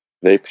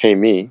 They pay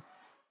me,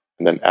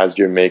 and then as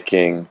you're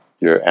making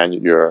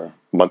your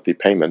monthly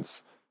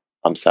payments,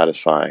 I'm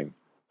satisfying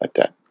that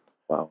debt.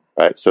 Wow.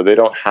 Right? So they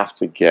don't have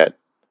to get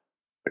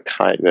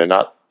they're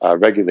not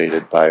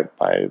regulated by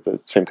the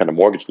same kind of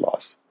mortgage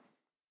laws,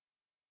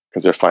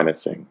 because they're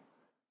financing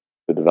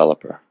the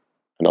developer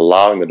and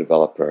allowing the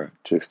developer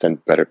to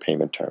extend better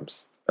payment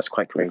terms. That's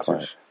quite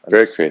creative.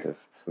 Very creative.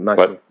 Nice.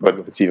 But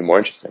it's even more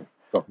interesting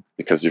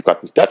because you've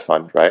got this debt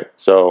fund, right?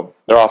 So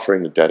they're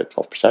offering the debt at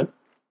 12%,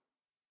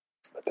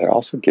 but they're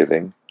also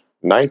giving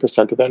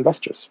 9% to their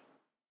investors.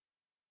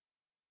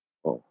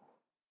 Oh.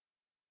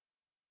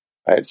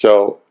 Right?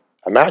 So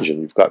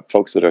imagine you've got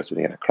folks that are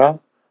sitting in Accra.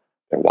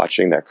 They're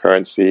watching their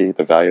currency,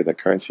 the value of their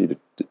currency, to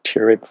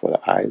deteriorate before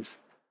their eyes.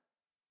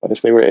 What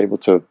if they were able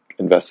to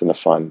invest in a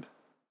fund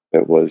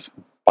that was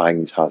buying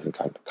these housing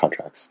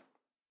contracts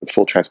with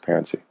full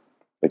transparency?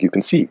 Like, you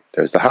can see,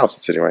 there's the house,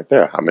 it's sitting right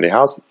there. How many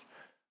houses?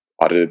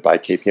 Audited by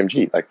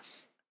KPMG. Like,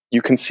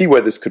 you can see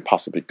where this could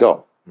possibly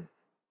go.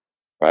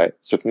 Right?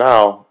 So it's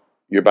now,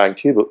 you're buying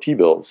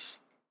T-bills,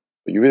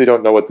 but you really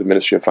don't know what the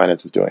Ministry of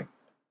Finance is doing.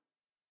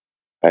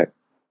 Right?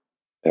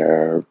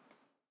 They're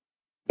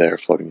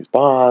floating these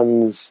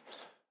bonds,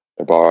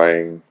 they're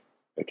borrowing,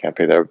 they can't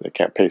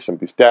pay some of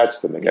these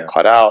debts, then they get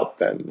caught out,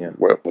 then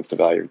what's the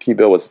value of a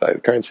T-bill, what's the value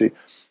of the currency?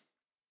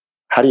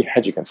 How do you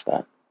hedge against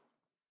that?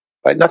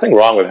 Right? Nothing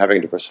wrong with having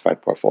a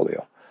diversified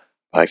portfolio.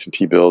 Buying some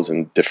T-bills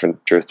in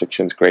different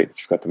jurisdictions, great, if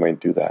you've got the money to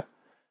do that.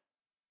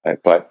 Right?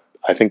 But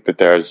I think that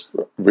there's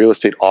real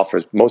estate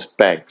offers. Most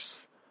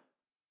banks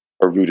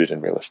are rooted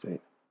in real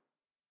estate.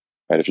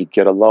 Right? If you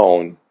get a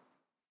loan,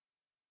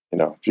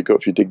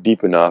 if you dig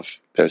deep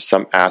enough, there's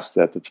some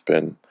asset that's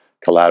been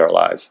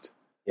collateralized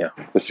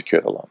to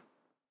secure the loan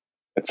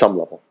at some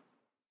level.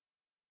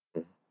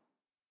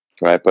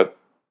 Right? But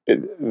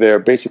they're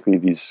basically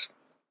these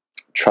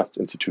trust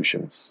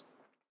institutions.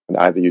 And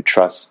either you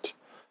trust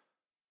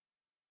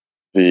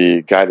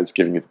the guy that's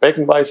giving you the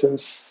banking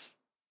license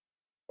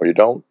or you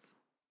don't.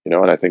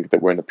 And I think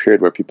that we're in a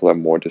period where people are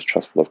more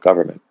distrustful of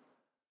government.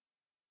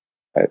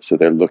 Right? So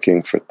they're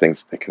looking for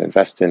things that they can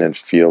invest in and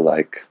feel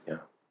like,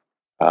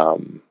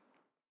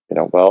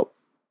 well,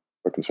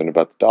 we're concerned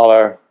about the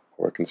dollar,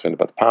 we're concerned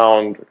about the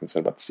pound, we're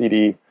concerned about the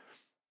CD,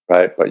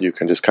 right? But you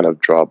can just kind of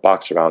draw a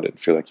box around it and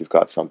feel like you've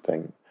got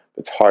something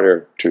that's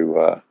harder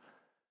to,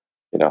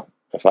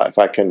 if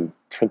I can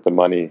print the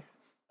money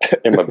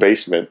in my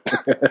basement,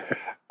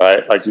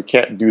 right? Like you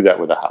can't do that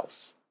with a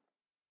house.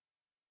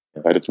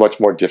 Right? It's much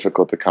more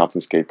difficult to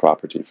confiscate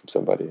property from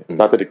somebody. It's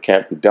not that it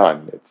can't be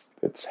done.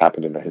 It's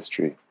happened in our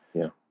history.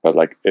 Yeah. But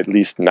like at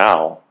least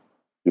now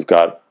you've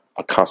got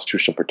a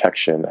constitutional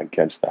protection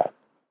against that.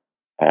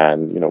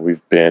 And,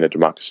 we've been a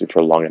democracy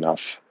for long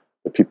enough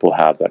that people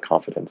have that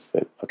confidence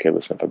that, okay,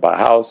 listen, if I buy a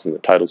house and the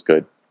title's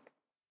good,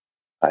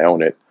 I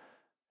own it.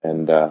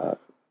 And the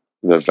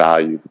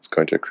value that's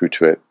going to accrue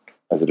to it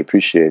as it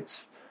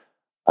appreciates,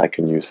 I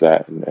can use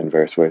that in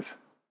various ways.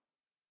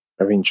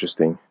 Very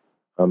interesting.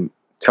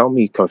 Tell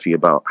me, Kofi,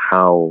 about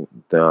how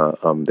the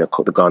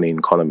Ghanaian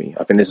economy.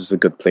 I think this is a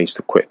good place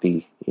to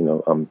quickly,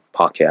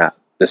 park it at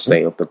the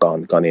state of the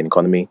Ghanaian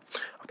economy.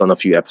 I've done a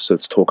few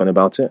episodes talking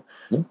about it.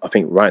 I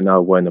think right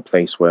now we're in a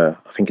place where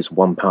I think it's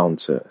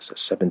 £1 to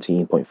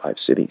 17.5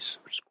 cedis,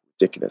 which is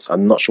ridiculous.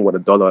 I'm not sure what the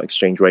dollar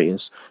exchange rate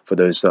is for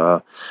those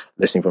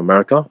listening from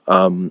America,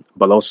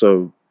 but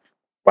also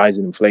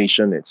rising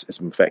inflation. It's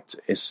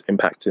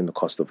impacting the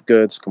cost of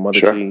goods,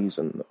 commodities,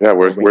 and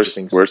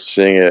we're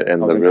seeing it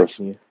in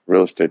the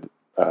real estate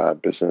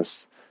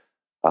business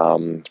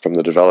from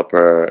the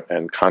developer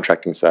and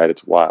contracting side.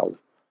 It's wild.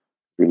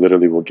 We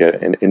literally will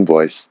get an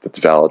invoice that's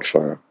valid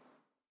for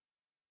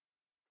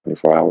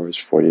 24 hours,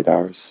 48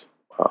 hours.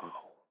 Wow.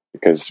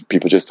 Because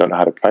people just don't know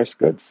how to price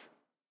goods.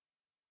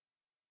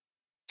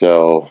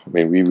 So,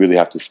 we really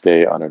have to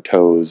stay on our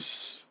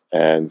toes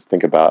and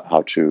think about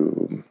how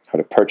to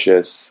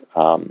purchase.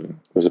 There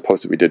was a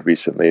post that we did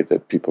recently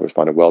that people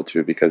responded well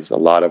to because a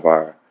lot of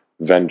our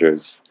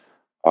vendors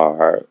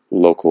are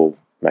local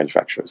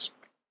manufacturers.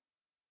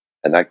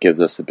 And that gives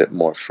us a bit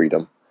more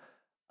freedom.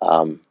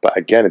 But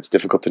again, it's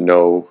difficult to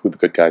know who the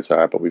good guys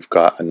are, but we've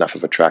got enough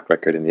of a track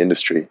record in the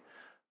industry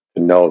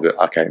to know that,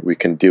 okay, we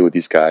can deal with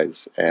these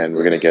guys and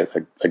we're going to get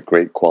a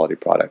great quality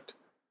product.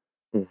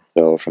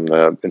 So from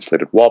the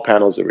insulated wall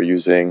panels that we're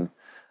using,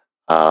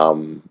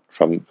 to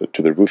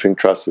the roofing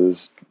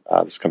trusses,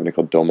 this company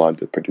called Domod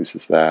that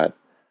produces that.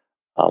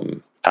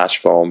 Ash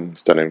Foam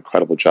has done an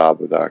incredible job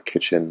with our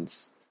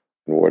kitchens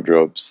and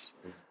wardrobes.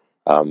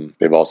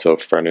 They've also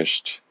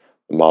furnished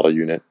the model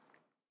unit.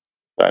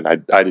 And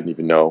I didn't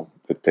even know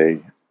that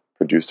they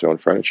produce their own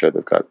furniture.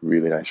 They've got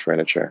really nice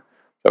furniture.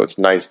 So it's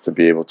nice to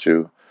be able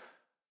to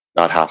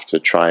not have to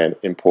try and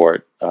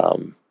import,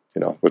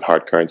 with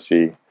hard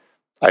currency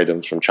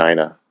items from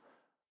China,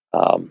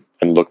 and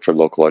look for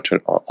local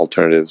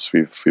alternatives.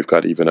 We've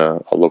got even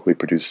a locally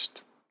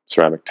produced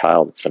ceramic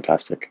tile that's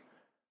fantastic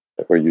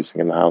that we're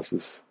using in the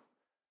houses.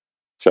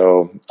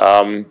 So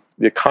the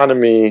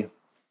economy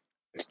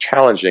is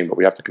challenging, but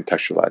we have to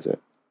contextualize it.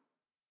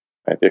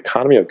 Right? The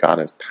economy of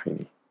Ghana is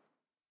tiny,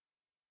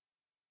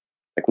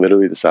 like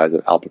literally the size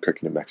of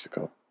Albuquerque, New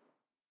Mexico.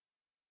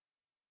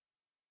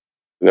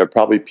 There are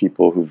probably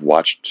people who've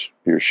watched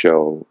your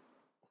show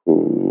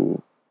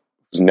whose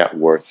net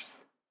worth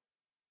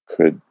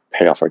could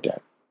pay off our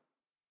debt.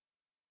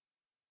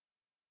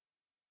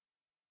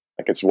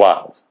 Like it's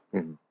wild,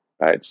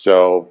 right?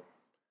 So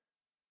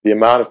the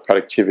amount of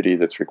productivity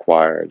that's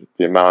required,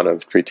 the amount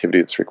of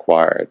creativity that's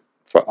required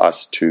for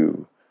us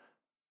to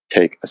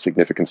take a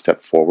significant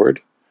step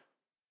forward,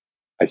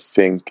 I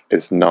think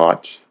is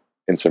not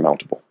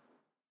insurmountable.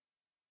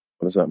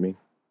 What does that mean?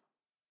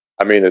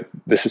 I mean that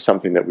this is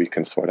something that we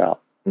can sort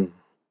out.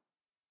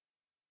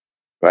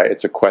 Right?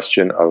 It's a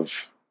question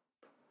of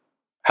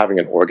having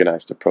an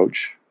organized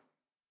approach,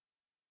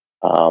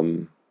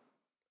 and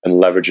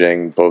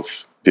leveraging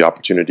both the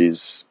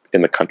opportunities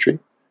in the country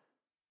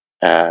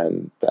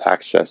and the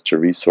access to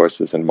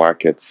resources and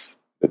markets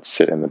that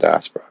sit in the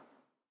diaspora.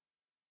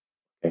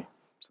 Okay,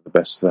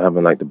 so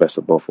having like the best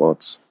of both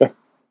worlds. Yeah.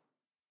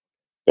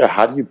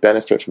 How do you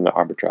benefit from the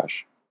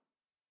arbitrage?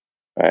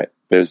 Right?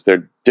 There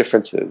are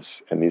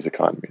differences in these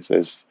economies.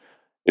 There's,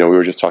 we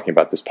were just talking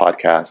about this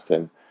podcast,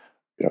 and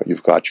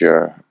you've got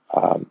your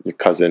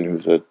cousin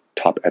who's a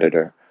top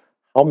editor.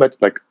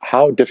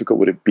 How difficult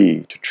would it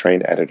be to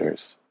train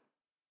editors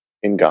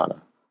in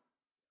Ghana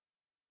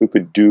who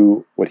could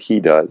do what he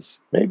does,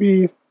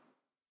 maybe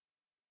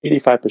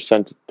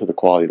 85% to the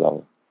quality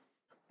level,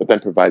 but then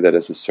provide that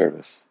as a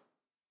service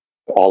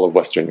to all of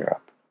Western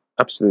Europe?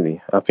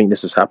 Absolutely. I think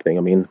this is happening.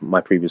 I mean,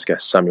 my previous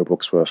guest, Samuel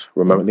Brooksworth,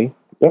 remotely.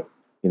 Yep.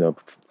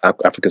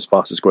 Africa's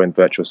fastest growing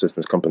virtual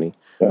assistance company.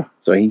 Yeah.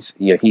 So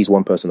he's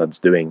one person that's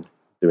going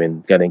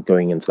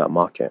into that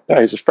market.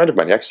 Yeah, he's a friend of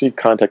mine. He actually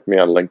contacted me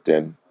on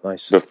LinkedIn.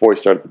 Nice. Before he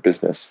started the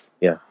business.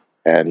 Yeah.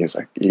 And he was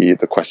like,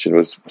 the question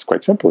was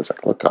quite simple. He's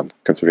like, look, I'm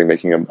considering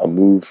making a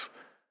move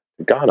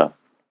to Ghana.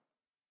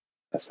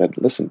 I said,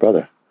 listen,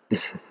 brother,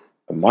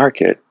 the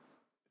market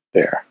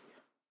there.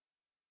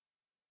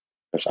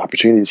 There's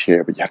opportunities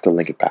here, but you have to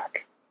link it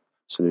back.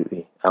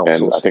 Absolutely.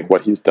 And I think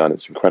what he's done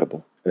is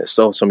incredible. And it's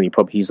still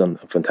he's done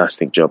a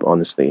fantastic job,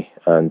 honestly.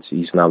 And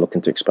he's now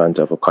looking to expand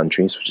to other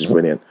countries, which is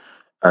brilliant.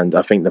 And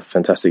I think the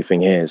fantastic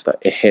thing here is that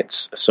it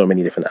hits so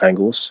many different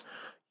angles.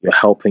 You're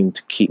helping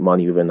to keep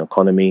money within the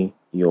economy.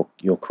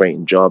 You're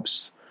creating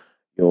jobs.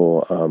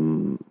 You're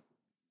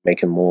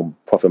making more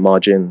profit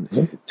margin.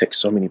 It ticks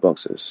so many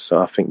boxes.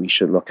 So I think we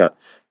should look at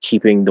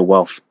keeping the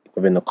wealth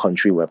within the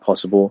country where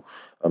possible.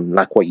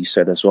 Like what you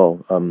said as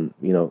well,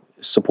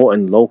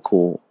 supporting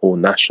local or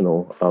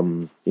national,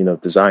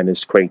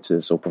 designers,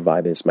 creators or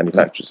providers,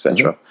 manufacturers,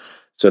 etc.,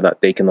 so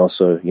that they can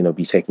also,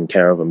 be taken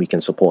care of and we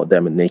can support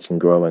them and they can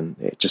grow, and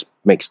it just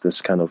makes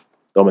this kind of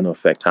domino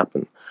effect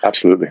happen.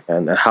 Absolutely.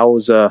 And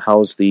how's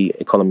the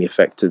economy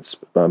affected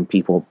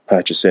people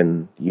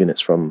purchasing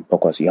units from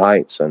Pokwasi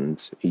Heights,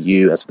 and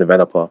you as a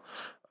developer?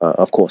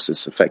 Of course,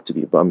 it's affected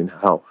you, but I mean,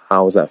 how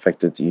has that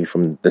affected you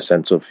from the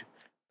sense of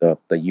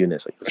the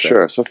units? Like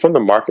sure. So from the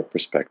market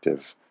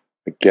perspective,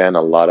 again,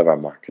 a lot of our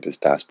market is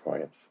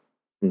diasporans.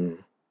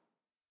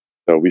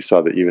 So we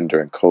saw that even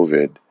during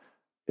COVID,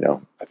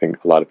 I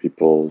think a lot of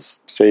people's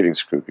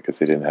savings grew because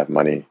they didn't have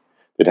money,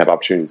 they didn't have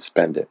opportunity to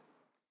spend it.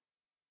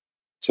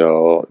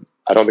 So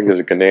I don't think there's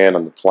a Ghanaian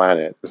on the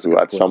planet who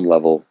at some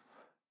level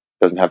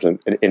doesn't have an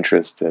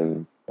interest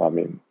in,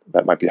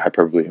 that might be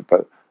hyperbole,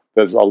 but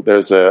there's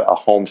a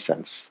home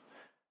sense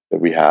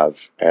that we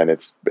have, and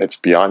it's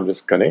beyond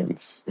just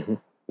Ghanaians.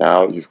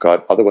 Now you've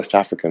got other West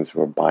Africans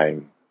who are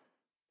buying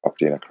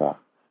property in Accra.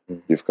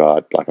 You've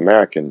got Black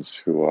Americans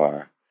who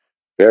are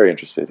very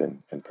interested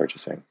in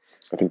purchasing.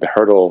 I think the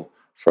hurdle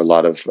for a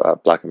lot of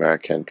Black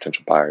American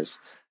potential buyers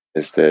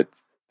is that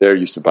they're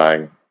used to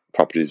buying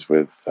properties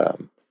with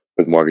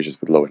mortgages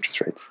with low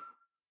interest rates.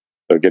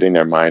 So getting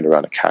their mind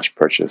around a cash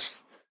purchase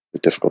is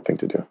a difficult thing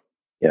to do.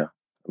 Yeah.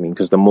 I mean,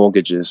 because the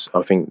mortgages,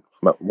 I think,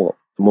 the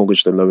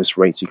lowest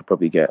rates you could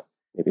probably get,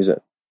 maybe is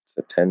it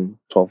 10,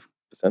 12%?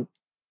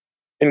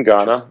 In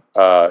Ghana,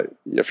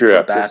 if you're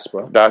at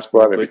diaspora,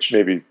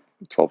 maybe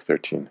 12,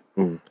 13.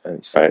 And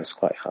it's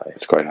quite high.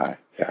 It's quite high,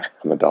 yeah,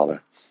 on the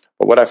dollar.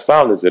 But what I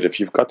found is that if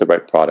you've got the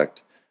right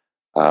product,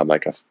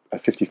 like a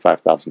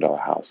 $55,000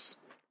 house,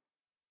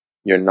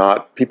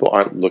 people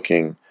aren't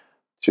looking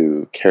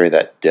to carry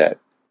that debt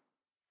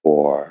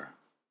for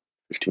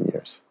 15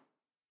 years,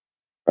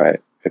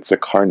 right? It's a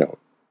car note.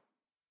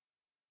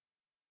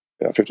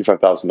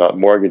 $55,000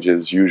 mortgage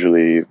is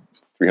usually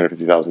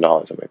 $350,000,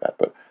 something like that,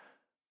 but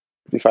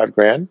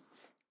 $55,000.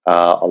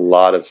 A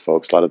lot of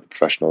the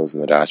professionals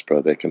in the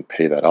diaspora, they can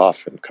pay that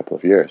off in a couple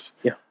of years.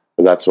 Yeah,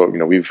 so that's what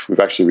we've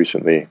actually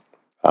recently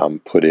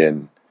put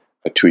in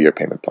a 2-year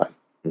payment plan.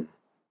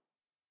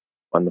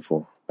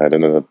 Wonderful. Right,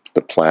 and then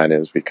the plan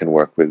is we can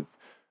work with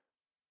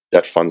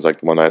debt funds like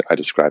the one I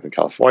described in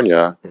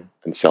California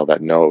and sell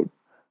that note,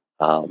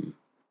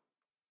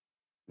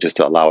 just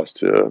to allow us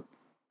to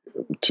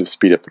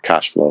speed up the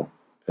cash flow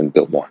and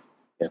build more.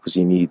 Yeah, because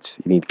you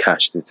need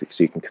cash so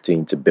you can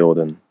continue to build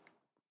and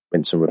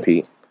rinse and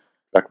repeat.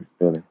 Exactly.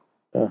 Building.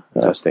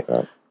 Fantastic.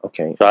 Yeah.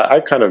 Okay. So I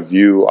kind of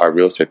view our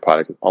real estate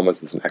product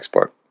almost as an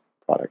export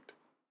product,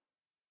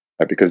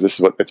 right? Because this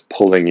is what it's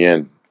pulling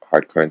in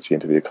hard currency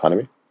into the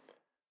economy,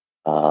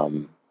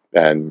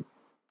 and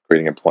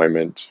creating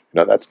employment.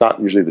 That's not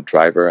usually the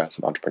driver as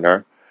an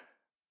entrepreneur,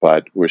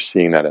 but we're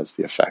seeing that as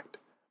the effect,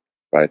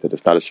 right? That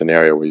it's not a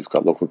scenario where you've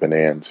got local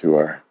Ghanaians who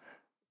are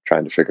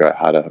trying to figure out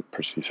how to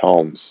purchase these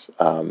homes.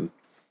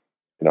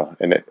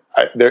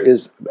 There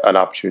is an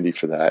opportunity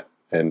for that,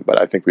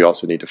 but I think we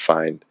also need to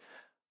find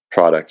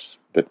products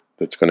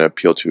that's going to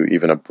appeal to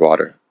even a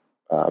broader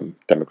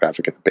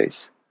demographic at the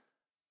base.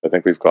 I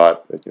think you've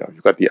got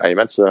the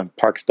Ayamensa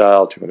Park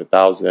style,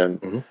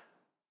 200,000.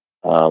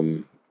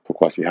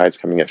 Pokwasi Heights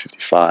coming at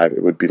 55.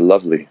 It would be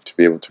lovely to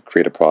be able to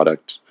create a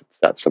product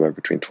that's somewhere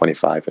between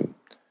 25 and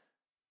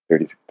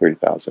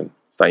 30,000.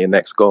 Is that your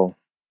next goal,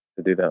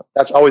 to do that?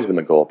 That's always been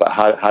the goal, but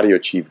how do you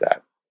achieve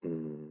that?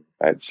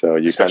 Right, so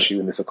especially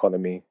in this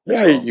economy.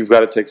 Yeah, you've got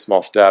to take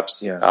small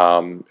steps,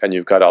 and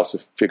you've got to also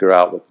figure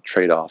out what the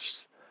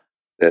trade-offs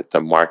that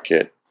the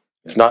market.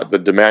 It's not, the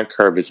demand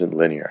curve isn't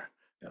linear,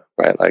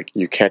 right? Like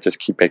you can't just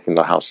keep making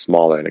the house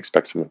smaller and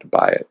expect someone to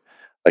buy it.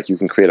 Like you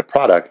can create a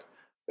product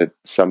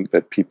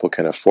that people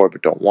can afford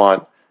but don't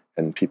want,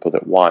 and people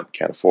that want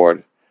can't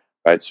afford,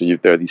 right? So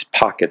there are these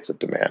pockets of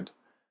demand.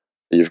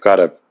 You've got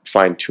to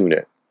fine tune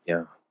it.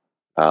 Yeah.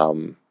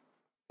 And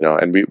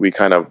we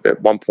kind of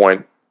at one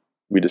point.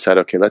 We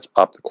decided, okay, let's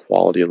up the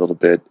quality a little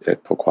bit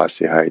at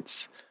Pokwasi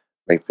Heights,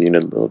 make the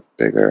unit a little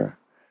bigger,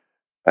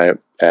 right?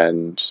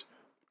 And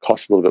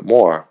cost a little bit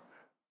more.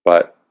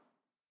 but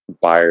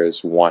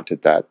buyers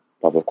wanted that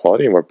level of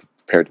quality and were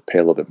prepared to pay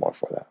a little bit more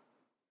for that.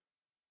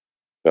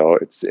 So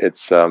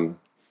it's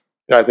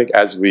I think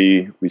as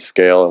we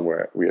scale and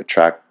we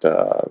attract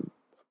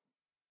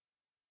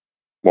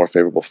more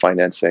favorable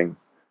financing,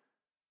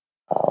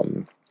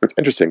 it's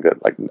interesting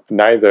that like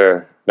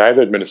neither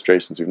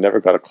administrations, we've never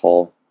got a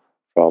call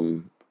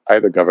from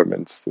either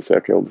governments to say,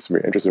 okay, well, listen, we're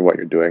interested in what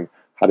you're doing.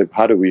 How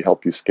do we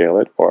help you scale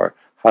it, or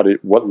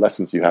what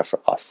lessons do you have for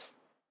us?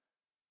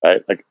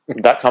 Right, like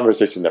that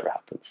conversation never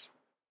happens.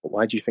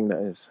 Why do you think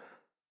that is?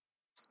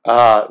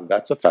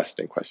 That's a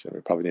fascinating question.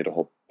 We probably need a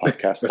whole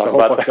podcast to talk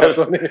about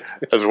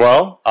that as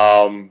well.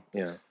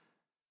 Yeah.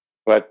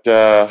 But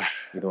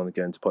you don't want to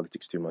get into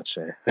politics too much.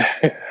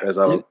 There's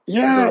a lot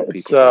of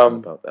people talking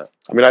about that.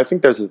 I mean, I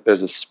think there's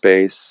a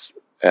space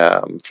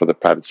for the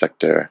private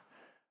sector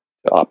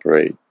to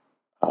operate.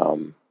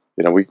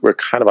 We're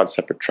kind of on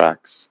separate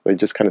tracks. They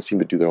just kind of seem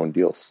to do their own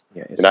deals.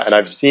 Yeah, and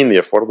I've seen the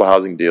affordable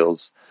housing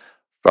deals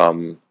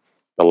from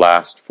the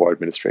last 4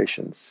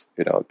 administrations.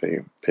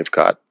 They've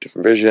got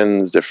different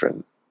visions,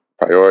 different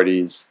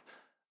priorities,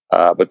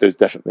 but there's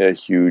definitely a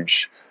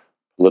huge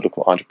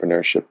political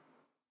entrepreneurship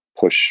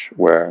push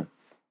where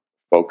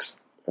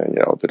folks,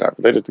 that are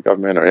related to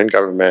government or in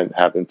government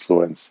have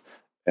influence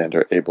and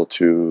are able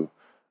to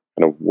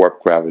kind of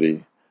warp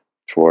gravity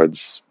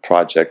towards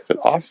projects that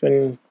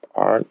often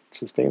aren't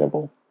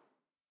sustainable.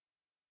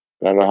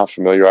 And I don't know how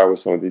familiar you are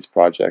with some of these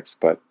projects,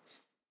 but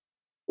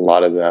a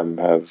lot of them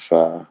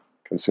have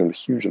consumed a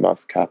huge amount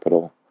of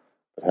capital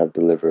but have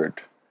delivered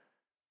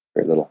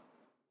very little.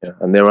 Yeah,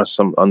 and there are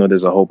I know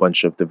there's a whole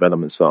bunch of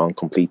developments that aren't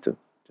completed,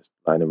 just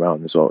lying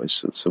around as well.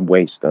 It's a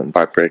waste and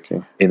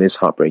heartbreaking. It is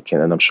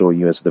heartbreaking, and I'm sure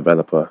you as a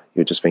developer,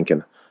 you're just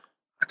thinking,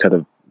 I could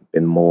have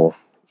been more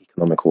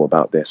economical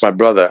about this. My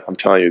brother, I'm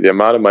telling you, the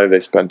amount of money they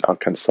spent on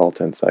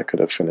consultants, I could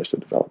have finished the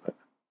development.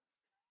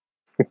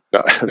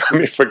 No, I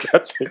mean,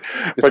 forget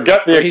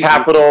the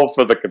capital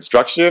for the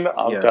construction.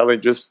 I'm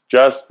telling you,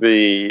 just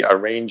the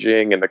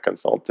arranging and the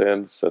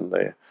consultants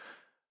and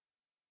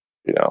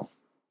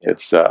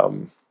it's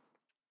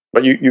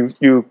but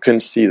you can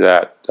see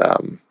that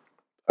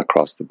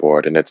across the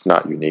board, and it's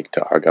not unique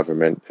to our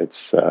government.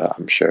 It's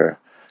I'm sure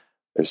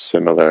there's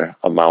similar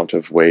amount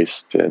of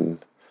waste in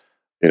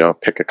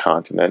pick a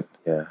continent.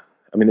 Yeah.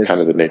 I mean, it's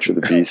kind of the nature of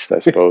the beast, I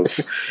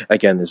suppose.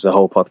 Again, there's a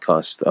whole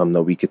podcast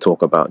that we could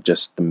talk about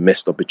just the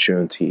missed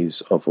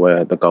opportunities of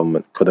where the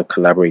government could have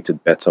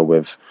collaborated better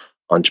with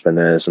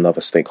entrepreneurs and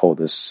other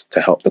stakeholders to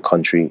help the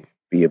country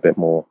be a bit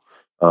more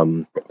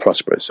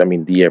prosperous. I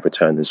mean, the year of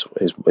return is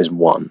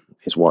one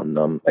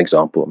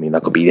example. I mean, I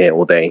could be here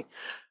all day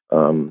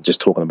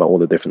just talking about all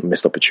the different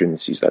missed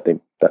opportunities that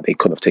they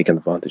could have taken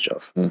advantage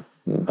of.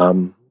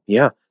 Mm-hmm.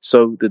 Yeah.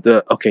 So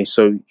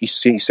so you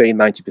say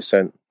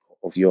 90%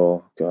 of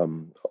your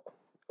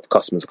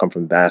customers come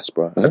from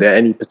diaspora. Mm-hmm. Is there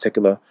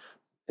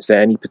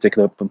any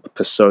particular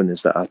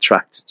personas that are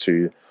attracted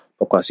to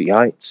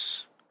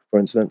Bokwasiites, for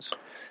instance?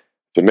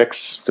 It's a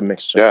mix. It's a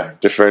mixture. Yeah,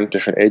 different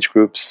age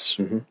groups.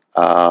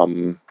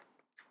 Mm-hmm.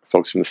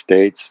 Folks from the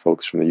States,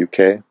 folks from the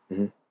UK.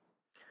 Mm-hmm.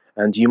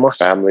 And you must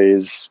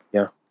families.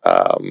 Yeah.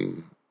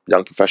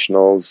 Young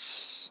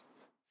professionals,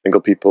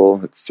 single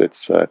people.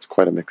 It's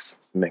quite a mix.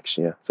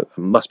 Yeah. So it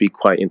must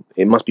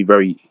be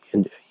very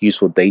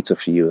useful data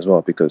for you as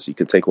well, because you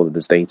could take all of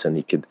this data and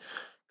you could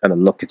kind of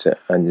look at it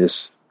and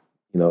just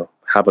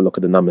have a look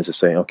at the numbers and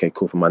say, okay,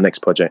 cool, for my next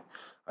project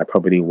I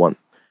probably want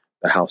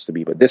the house to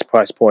be but this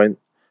price point.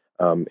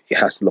 It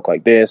has to look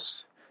like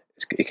this.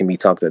 It can be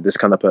targeted at this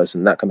kind of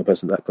person, that kind of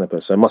person, that kind of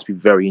person. So it must be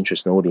very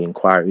interesting, all the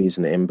inquiries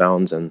and the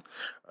inbounds and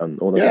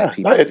all of the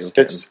people.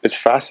 It's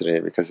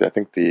fascinating because I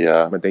think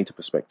from a data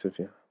perspective,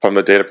 from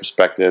the data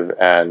perspective,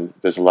 and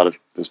there's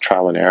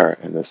trial and error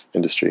in this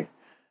industry.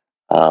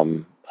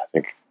 I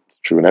think it's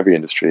true in every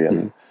industry,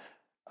 and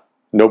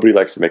nobody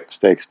likes to make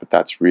mistakes, but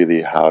that's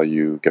really how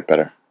you get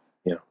better.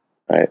 Yeah,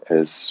 right.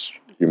 Is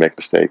you make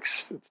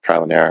mistakes, it's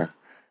trial and error,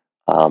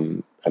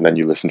 and then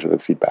you listen to the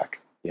feedback.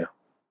 Yeah.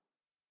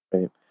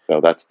 Right. So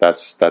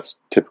that's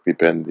typically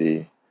been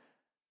the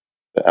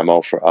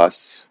MO for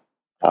us.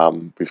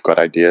 We've got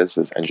ideas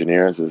as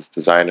engineers, as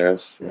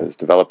designers, as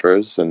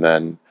developers, and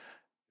then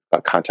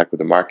contact with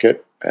the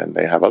market, and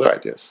they have other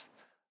ideas.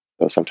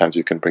 So sometimes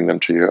you can bring them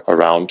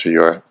around to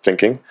your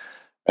thinking,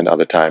 and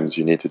other times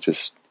you need to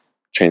just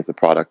change the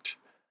product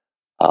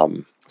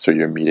so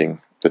you're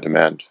meeting the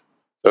demand.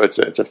 So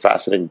it's a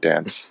fascinating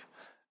dance,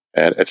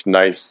 and it's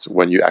nice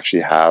when you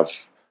actually have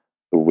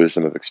the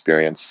wisdom of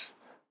experience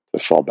to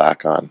fall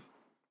back on,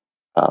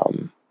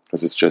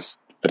 because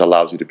it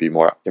allows you to be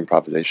more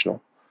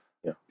improvisational.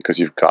 Yeah. Because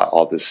you've got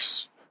all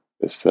this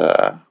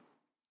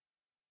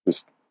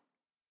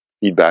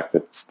feedback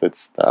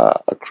that's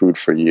accrued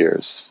for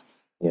years.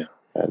 Yeah.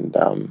 And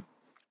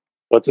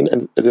it's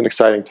an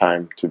exciting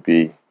time to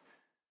be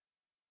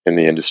in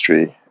the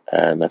industry,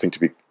 and I think to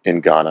be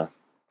in Ghana.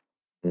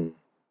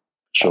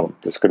 Sure.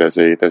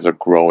 There's a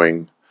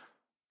growing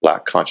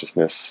Black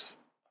consciousness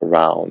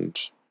around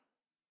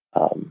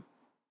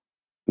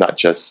not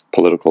just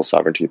political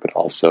sovereignty, but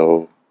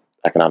also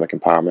economic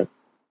empowerment.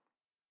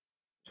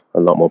 A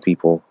lot more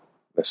people,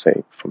 let's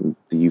say, from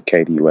the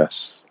UK, the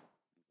US,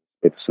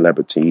 with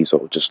celebrities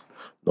or just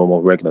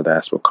normal regular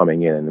diaspora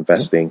coming in and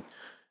investing,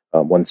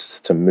 wanting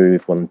to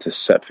move, wanting to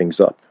set things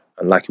up.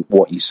 And like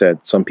what you said,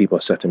 some people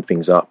are setting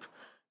things up,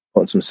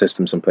 putting some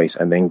systems in place,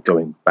 and then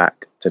going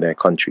back to their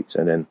countries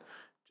and then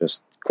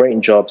just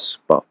creating jobs,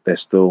 but they're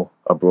still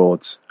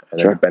abroad, and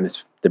then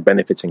they're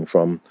benefiting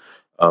from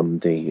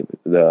the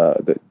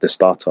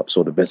startups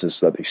or the business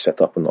that they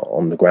set up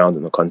on the ground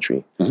in the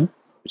country,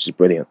 which is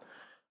brilliant.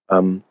 I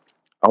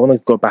want to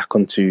go back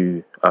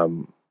onto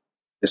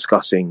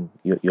discussing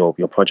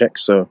your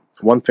projects. So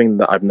one thing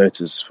that I've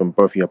noticed from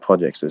both of your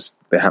projects is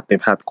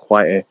they've had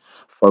quite a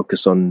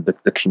focus on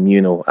the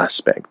communal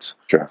aspect.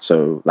 Sure.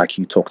 So like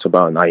you talked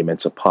about, now you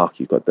mentioned park,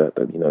 you've got they've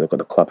got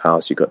the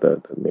clubhouse, you've got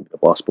maybe the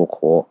basketball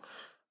court,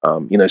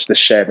 it's the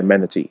shared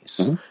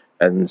amenities.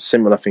 And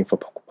similar thing for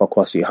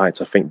Pokwasi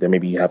Heights. I think that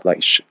maybe you have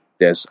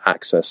there's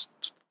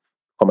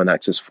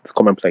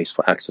common place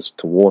for access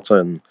to water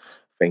and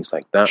things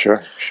like that.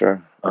 Sure.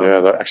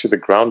 Actually, the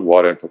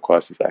groundwater in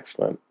Pokwasi is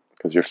excellent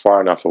because you're far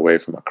enough away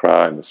from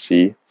Accra and the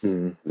sea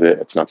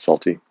that it's not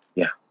salty.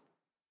 Yeah.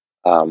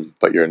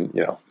 But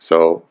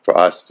so for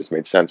us, it just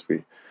made sense.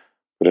 We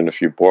put in a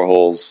few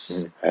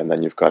boreholes, and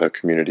then you've got a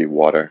community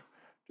water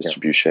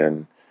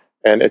distribution,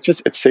 and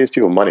it saves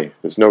people money.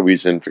 There's no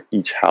reason for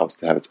each house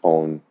to have its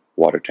own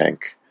water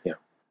tank. Yeah.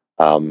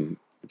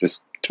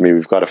 Just to me,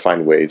 we've got to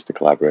find ways to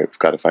collaborate. We've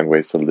got to find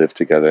ways to live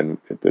together, and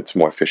it's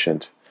more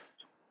efficient.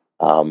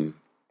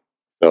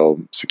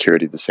 So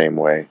security the same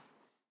way.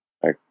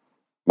 Like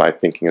my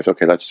thinking is,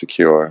 okay, let's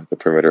secure the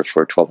perimeter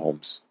for 12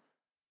 homes,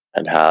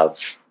 and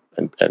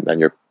then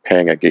you're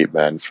paying a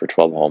gateman for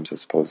 12 homes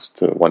as opposed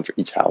to one for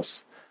each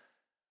house.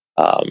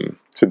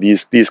 So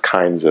these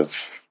kinds of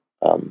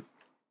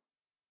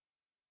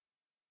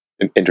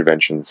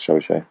interventions, shall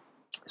we say?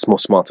 It's more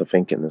smarter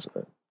thinking, isn't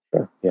it?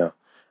 Sure. Yeah.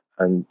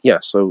 And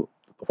so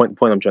the point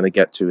I'm trying to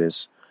get to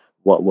is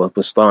what we're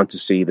starting to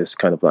see this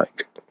kind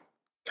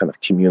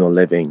of communal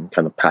living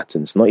kind of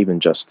patterns, not even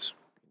just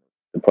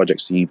the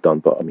projects that you've done,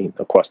 but I mean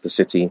across the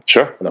city,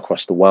 sure, and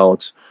across the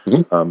world.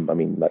 I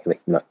mean, like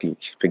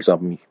for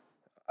example,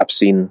 I've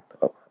seen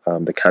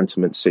the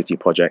Cantonment City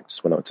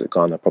projects when I went to the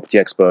Ghana Property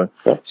Expo,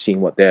 seeing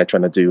what they're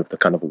trying to do with the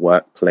kind of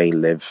work, play,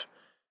 live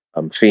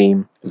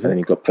theme. And then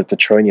you've got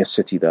Petronia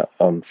City that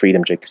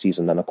Freedom Jacobs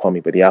and Nana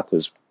Kwame Bediako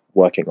is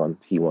working on.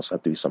 He wants to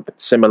do something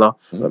similar,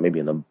 but maybe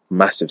on a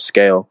massive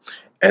scale.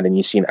 And then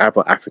you see in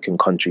other African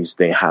countries,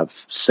 they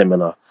have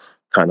similar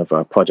kind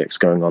of projects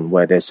going on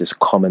where there's this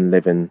common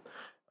living,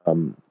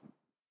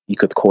 you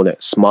could call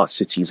it smart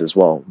cities as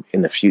well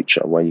in the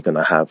future, where you're going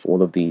to have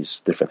all of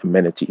these different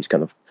amenities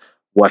kind of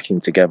working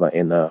together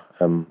in the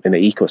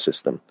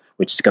ecosystem,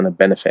 which is going to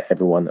benefit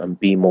everyone and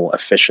be more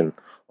efficient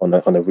on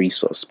a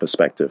resource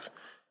perspective.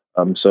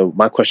 So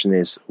my question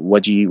is,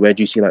 where do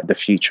you see the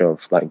future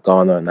of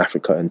Ghana and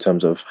Africa in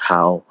terms of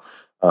how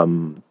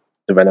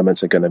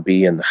developments are going to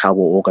be and how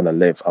we're all going to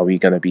live? Are we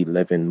going to be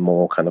living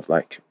more kind of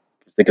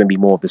is there going to be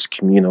more of this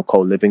communal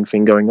co-living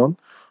thing going on,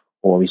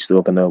 or are we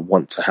still going to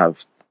want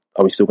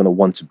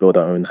to build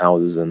our own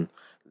houses and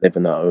live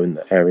in our own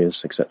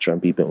areas, etc.,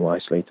 and be a bit more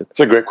isolated?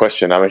 It's a great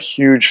question. I'm a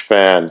huge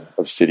fan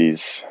of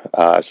cities.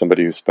 As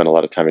somebody who spent a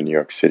lot of time in New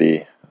York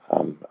City, I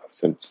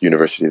was in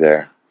university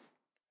there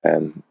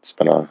and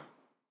spent a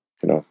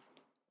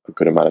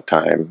good amount of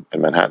time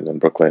in Manhattan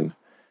and Brooklyn.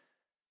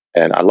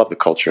 And I love the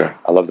culture.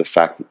 I love the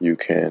fact that you're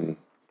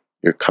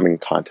coming in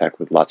contact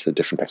with lots of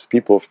different types of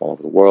people from all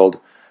over the world.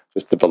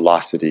 Just the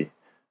velocity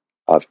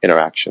of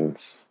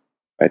interactions,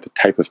 right? The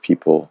type of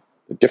people,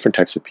 the different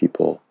types of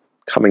people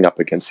coming up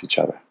against each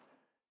other.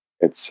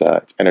 It's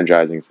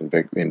energizing, it's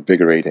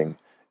invigorating.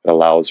 It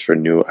allows for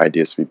new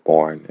ideas to be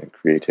born and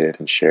created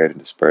and shared and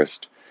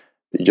dispersed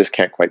that you just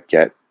can't quite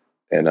get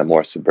in a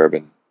more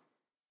suburban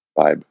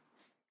vibe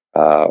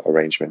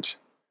arrangement.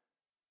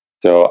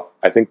 So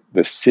I think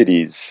the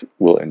cities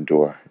will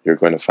endure. You're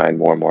going to find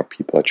more and more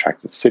people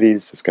attracted to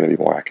cities. There's going to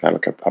be more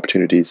economic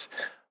opportunities.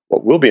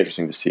 What will be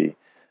interesting to see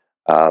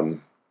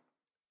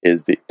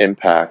is the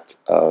impact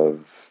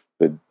of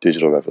the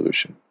digital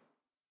revolution.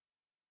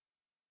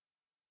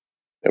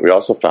 And we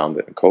also found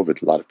that in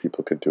COVID, a lot of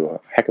people could do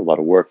a heck of a lot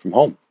of work from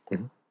home.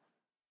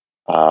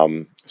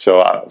 So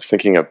I was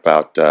thinking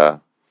about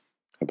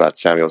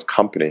Samuel's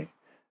company,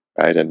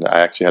 right? And I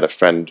actually had a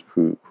friend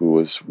who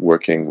was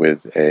working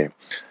with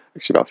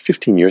actually about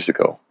 15 years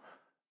ago,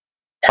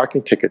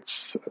 parking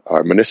tickets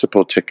or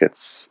municipal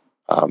tickets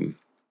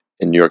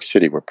in New York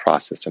City were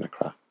processed in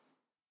Accra.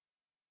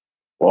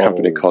 A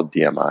company called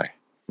DMI.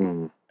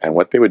 And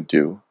what they would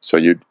do, so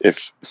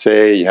if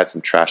say you had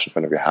some trash in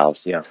front of your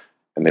house,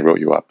 and they wrote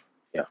you up,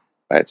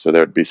 right? So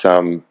there would be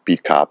some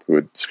beat cop who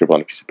would scribble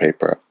on a piece of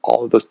paper.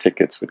 All of those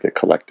tickets would get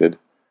collected,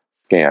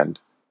 scanned,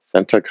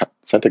 sent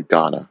to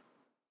Ghana,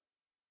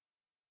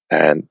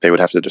 and they would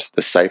have to just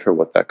decipher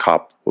what that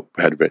cop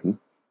had written.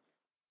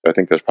 So I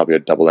think there's probably a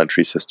double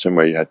entry system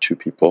where you had two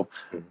people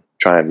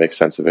try and make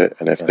sense of it,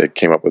 and if they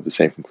came up with the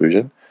same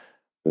conclusion,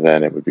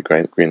 then it would be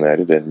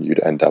green-lighted, and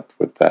you'd end up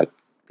with that,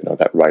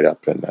 that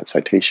write-up and that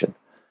citation.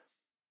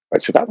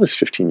 Right. So that was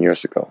 15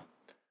 years ago.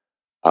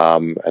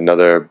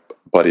 Another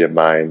buddy of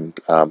mine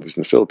who's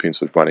in the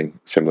Philippines was running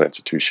a similar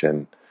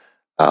institution.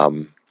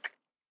 But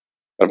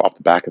I'm off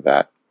the back of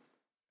that,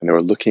 and they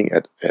were looking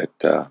at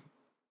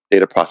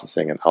data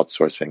processing and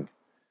outsourcing.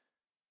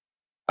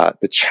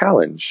 The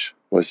challenge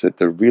was that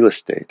the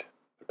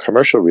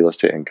commercial real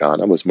estate in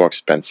Ghana was more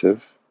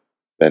expensive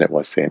than it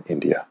was, say, in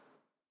India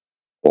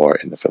or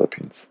in the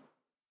Philippines.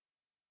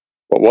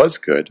 What was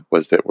good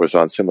was that it was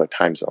on similar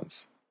time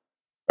zones,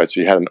 right? So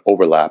you had an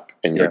overlap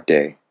in your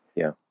day.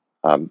 Yeah.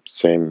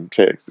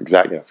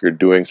 Exactly. If you're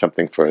doing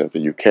something for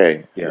the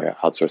UK, you're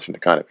outsourcing to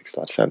Ghana, it makes a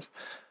lot of sense.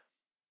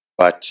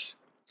 But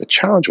the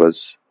challenge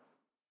was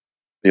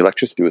the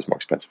electricity was more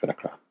expensive in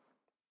Accra.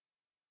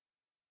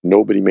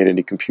 Nobody made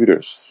any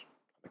computers on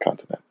the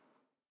continent,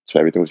 so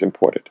everything was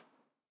imported.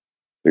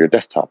 So your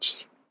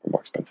desktops were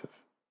more expensive.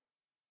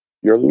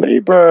 Your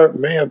labor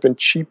may have been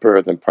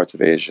cheaper than parts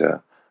of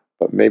Asia,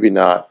 but maybe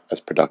not as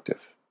productive.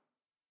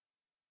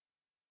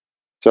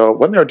 So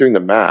when they were doing the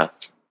math,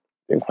 it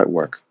didn't quite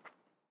work.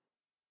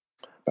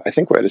 But I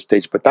think we're at a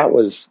stage, but that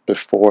was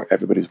before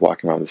everybody's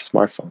walking around with a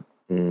smartphone.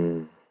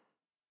 And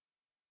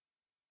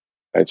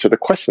so the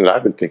question that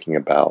I've been thinking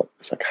about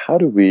is like, how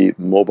do we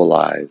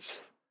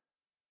mobilize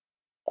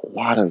a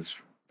lot of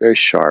very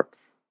sharp,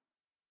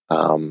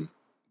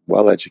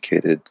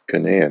 well-educated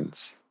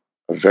Ghanaians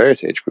of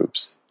various age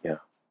groups, so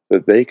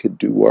that they could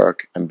do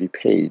work and be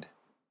paid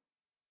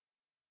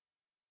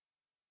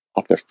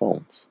off their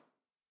phones?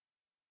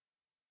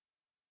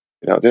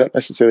 They don't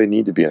necessarily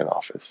need to be in an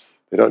office.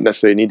 They don't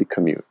necessarily need to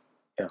commute.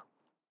 And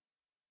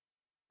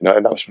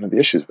that was one of the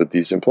issues with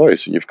these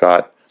employees. So you've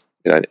got,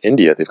 in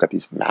India, they've got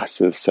these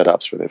massive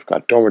setups where they've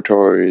got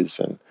dormitories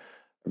and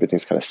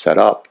everything's kind of set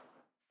up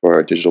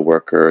for digital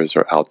workers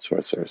or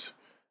outsourcers.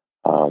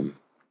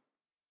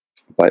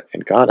 But in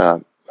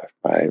Ghana,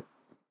 my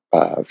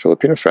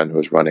Filipino friend who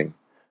was running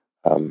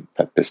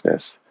that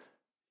business,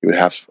 he would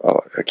have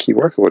a key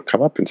worker would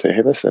come up and say,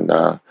 "Hey, listen,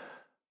 I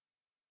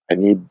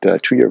need a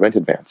 2-year rent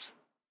advance."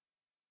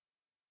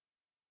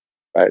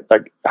 Right?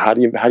 Like, how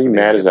do you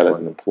manage that as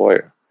an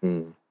employer?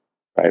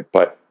 Right?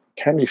 But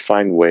can we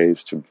find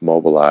ways to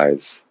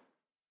mobilize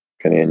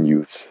Ghanaian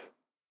youth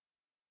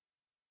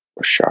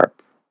who are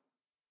sharp,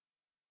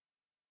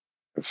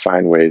 and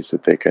find ways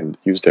that they can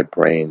use their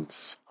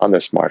brains on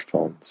their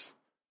smartphones?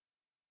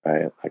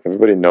 Right? Like,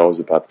 everybody knows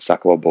about the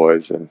Sakwa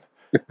boys, and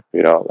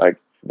like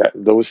that.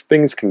 Those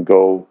things can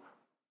go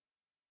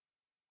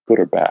good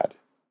or bad.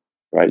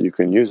 Right? You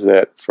can use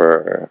that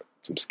for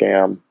some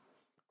scam,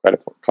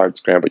 credit card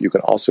scam, but you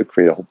can also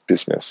create a whole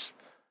business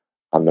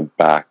on the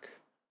back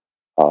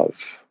of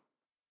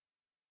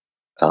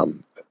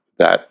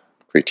that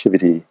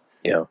creativity.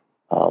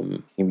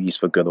 Can be used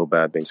for good or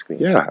bad, basically.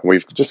 Yeah,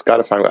 we've just got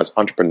to find, as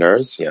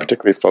entrepreneurs,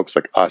 particularly folks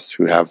like us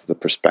who have the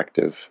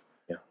perspective.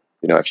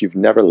 If you've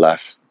never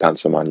left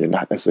Dansoman, you're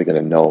not necessarily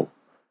going to know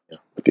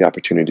what the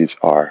opportunities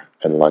are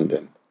in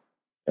London.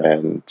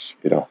 And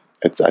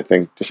I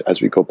think just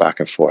as we go back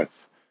and forth,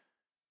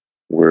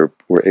 we're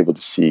able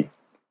to see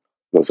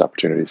those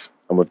opportunities.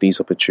 And with these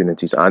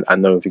opportunities, I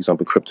know, for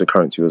example,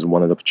 cryptocurrency was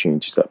one of the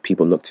opportunities that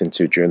people looked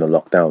into during the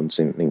lockdowns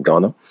in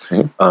Ghana.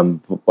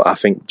 But I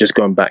think just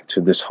going back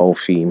to this whole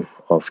theme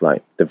of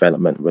like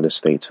development, real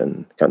estate,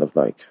 and kind of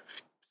like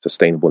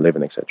sustainable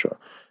living, etc.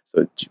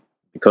 So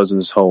because of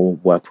this whole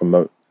work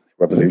remote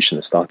revolution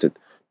that started,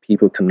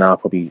 people can now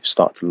probably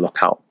start to look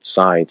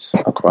outside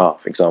Accra,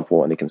 for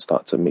example, and they can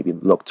start to maybe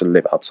look to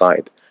live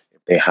outside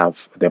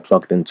if they're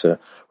plugged into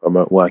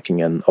remote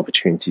working and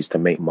opportunities to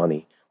make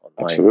money.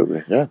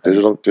 Absolutely, yeah.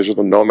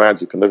 Digital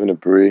nomads. You can live in a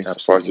brewery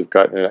as far as you've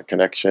got internet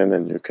connection,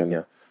 and you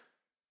can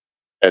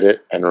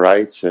edit and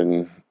write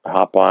and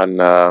hop on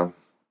a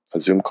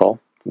Zoom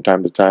call from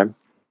time to time.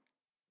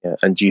 Yeah,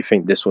 and do you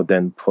think this will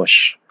then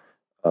push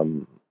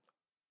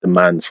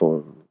demand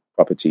for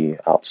property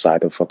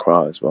outside of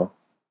Accra as well?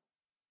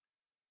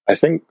 I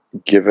think,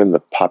 given the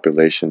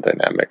population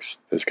dynamics,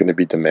 there's going to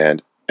be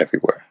demand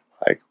everywhere.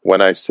 Like,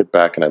 when I sit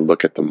back and I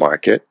look at the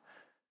market,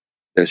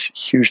 there's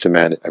huge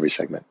demand in every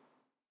segment.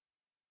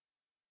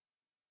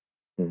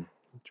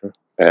 Sure.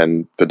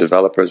 And the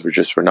developers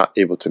were not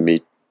able to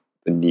meet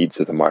the needs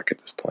of the market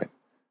at this point.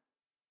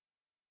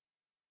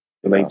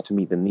 We're able to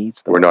meet the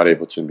needs. We're not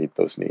able to meet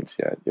those needs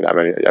yet.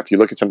 If you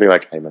look at something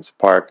like Hyman's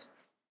Park,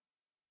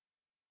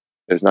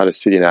 there's not a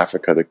city in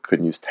Africa that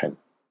couldn't use 10.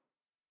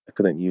 I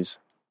couldn't use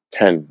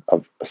 10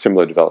 of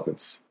similar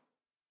developments.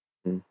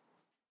 The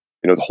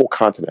whole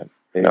continent.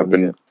 I've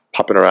been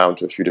popping around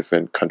to a few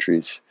different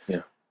countries.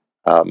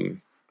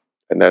 And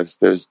there's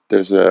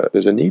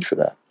a need for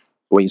that.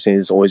 What you're saying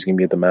is always going to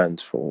be a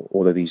demand for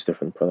all of these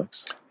different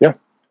products. Yeah.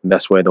 And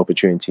that's where the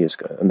opportunity is,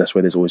 and that's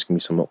where there's always going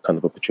to be some kind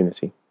of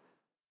opportunity.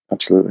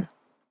 Absolutely.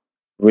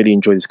 Really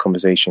enjoyed this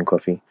conversation,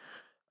 Kofi.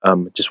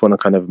 Just want to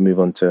kind of move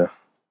on to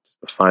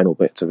the final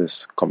bit to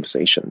this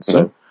conversation.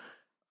 So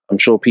I'm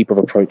sure people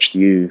have approached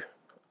you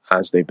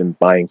as they've been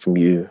buying from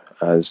you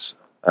as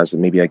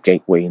maybe a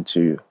gateway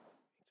into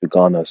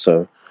Ghana.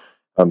 So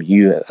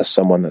you, as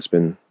someone that's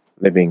been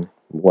living,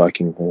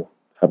 working, or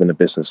having a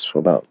business for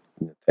about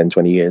 10,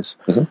 20 years,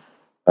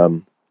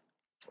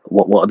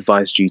 what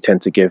advice do you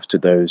tend to give to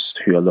those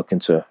who are looking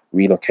to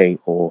relocate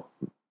or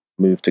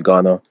move to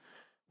Ghana,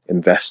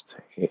 invest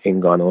in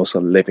Ghana, also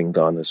live in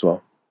Ghana as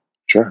well?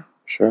 Sure.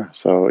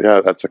 So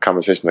yeah, that's a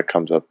conversation that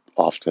comes up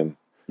often.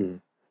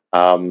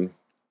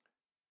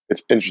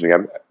 It's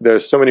interesting.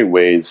 There's so many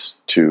ways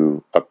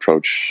to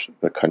approach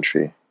the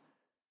country,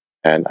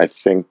 and I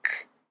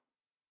think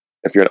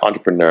if you're an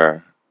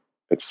entrepreneur,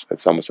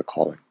 it's almost a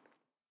calling.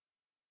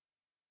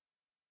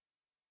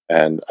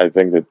 And I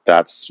think that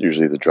that's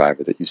usually the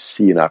driver, that you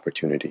see an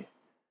opportunity.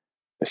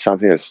 There's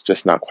something that's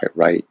just not quite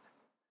right,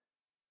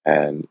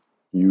 and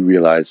you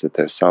realize that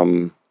there's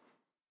some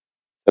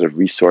set of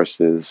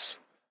resources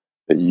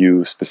that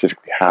you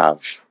specifically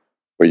have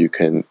where you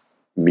can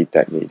meet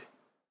that need.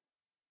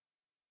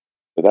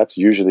 So that's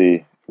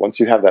usually, once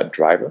you have that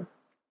driver,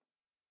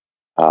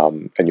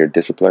 and you're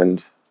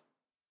disciplined,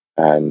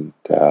 and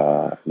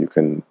you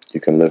can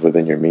live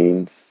within your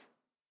means,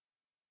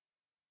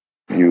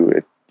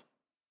 you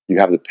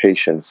have the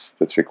patience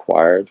that's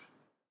required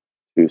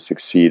to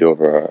succeed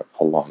over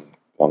a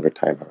longer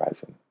time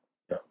horizon.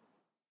 Yeah.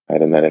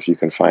 Right? And then if you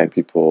can find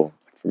people,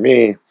 for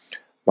me,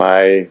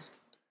 my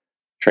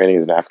training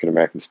is in African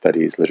American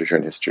studies, literature,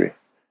 and history.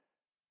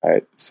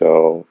 Right?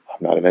 So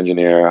I'm not an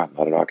engineer, I'm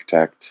not an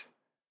architect,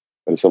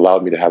 but it's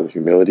allowed me to have the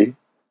humility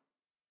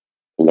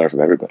to learn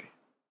from everybody.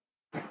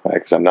 Right?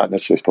 Because I'm not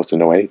necessarily supposed to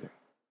know anything.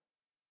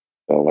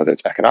 So whether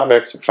it's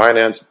economics or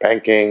finance or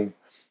banking,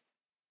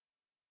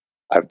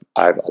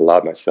 I've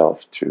allowed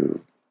myself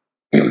to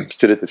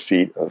sit at the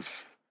feet of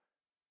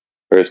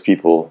various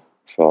people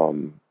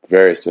from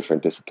various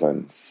different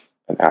disciplines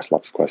and ask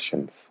lots of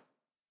questions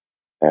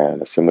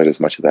and assimilate as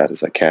much of that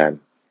as I can,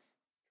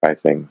 try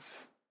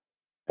things,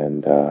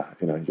 and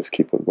just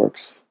keep what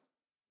works.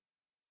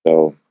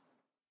 So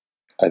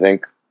I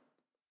think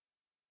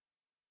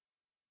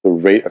the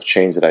rate of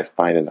change that I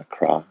find in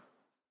Accra,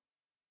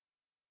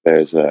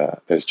 there's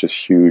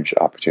just huge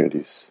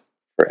opportunities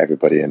for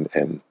everybody in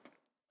an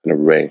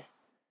array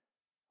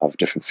of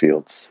different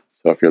fields.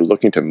 So if you're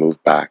looking to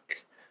move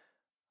back,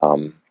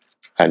 and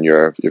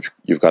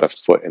you've got a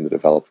foot in the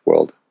developed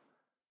world,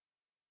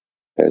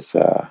 there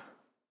are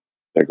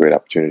great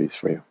opportunities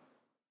for you.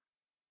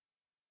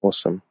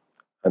 Awesome.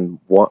 And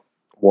what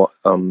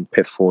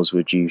pitfalls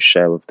would you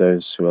share with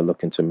those who are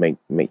looking to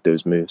make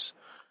those moves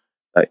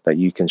that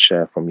you can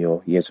share from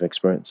your years of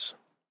experience,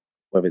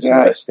 whether it's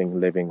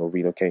investing, living, or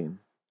relocating?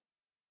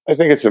 I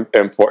think it's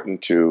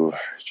important to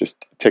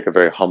just take a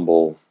very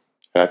humble,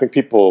 and I think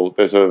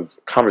there's a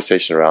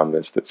conversation around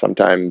this, that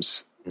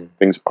sometimes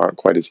things aren't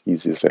quite as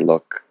easy as they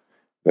look,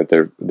 that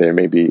there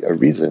may be a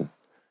reason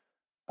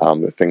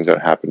that things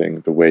aren't happening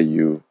the way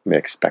you may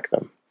expect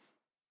them.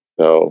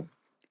 So,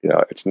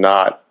 it's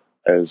not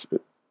as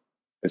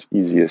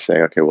easy as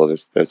saying, okay, well,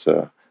 there's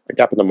a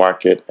gap in the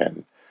market,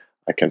 and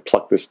I can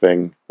pluck this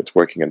thing that's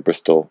working in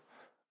Bristol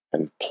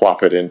and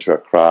plop it into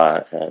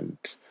Accra and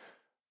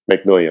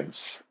make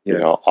millions.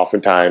 Yeah.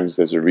 Oftentimes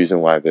there's a reason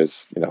why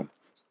there's,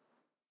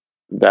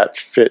 that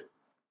fit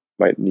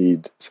might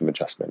need some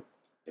adjustment.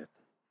 Yeah.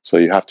 So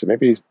you have to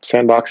maybe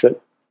sandbox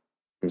it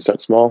and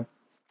start small.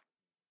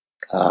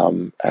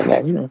 And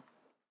then,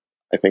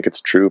 I think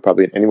it's true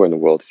probably anywhere in the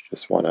world. You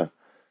just want to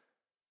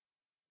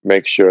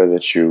make sure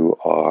that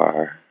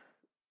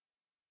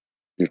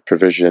you've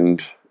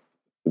provisioned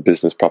the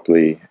business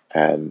properly,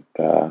 and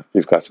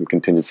you've got some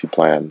contingency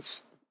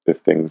plans if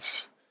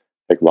things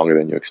take longer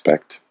than you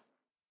expect.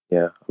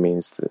 Yeah, I mean,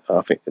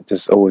 I think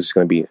there's always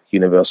going to be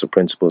universal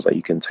principles that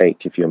you can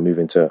take if you're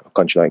moving to a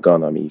country like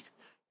Ghana. I mean, you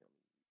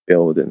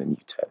build, and then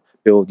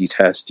you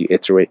test, you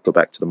iterate, go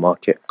back to the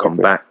market, come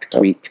back,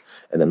 tweak,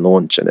 and then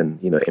launch, and then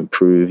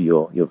improve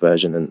your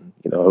version, and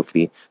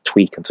hopefully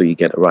tweak until you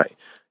get it right.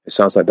 It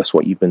sounds like that's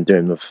what you've been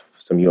doing with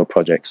some of your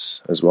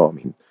projects as well. I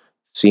mean,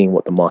 seeing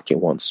what the market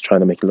wants, trying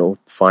to make a little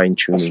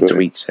fine-tuning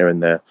tweaks here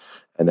and there,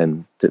 and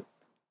then to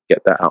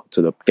get that out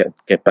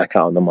get back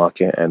out on the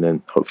market, and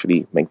then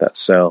hopefully make that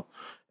sell,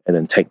 and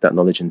then take that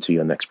knowledge into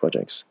your next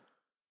projects.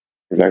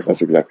 Exactly,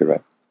 that's exactly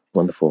right.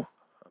 Wonderful.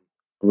 I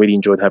really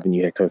enjoyed having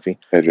you here, Kofi.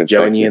 Adrian, do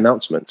you have any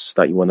announcements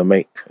that you want to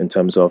make in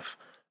terms of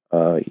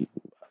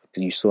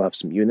do you still have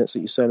some units that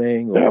you're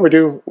selling? Or? Yeah, we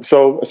do.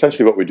 So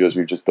essentially what we do is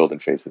we just build in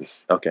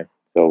phases. Okay.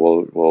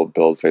 So we'll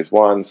build phase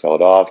 1, sell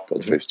it off,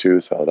 build phase 2,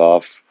 sell it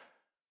off.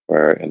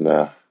 We're in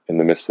the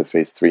midst of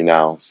phase 3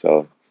 now,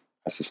 so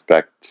I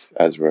suspect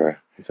as we're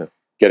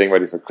getting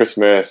ready for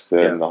Christmas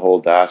and the whole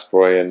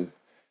diasporan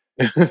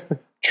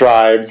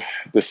tribe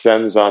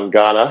descends on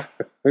Ghana,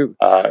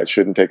 it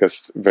shouldn't take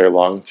us very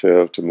long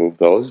to move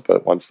those,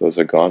 but once those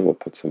are gone, we'll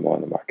put some more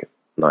on the market.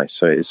 Nice.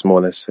 So it's more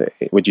or less,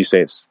 would you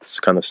say it's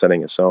kind of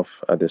selling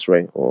itself at this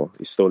rate, or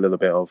is still a little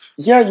bit of...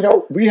 Yeah,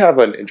 we have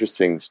an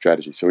interesting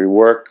strategy. So we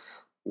work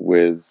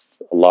with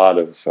a lot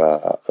of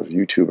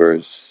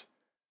YouTubers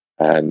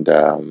and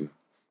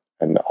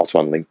also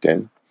on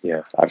LinkedIn.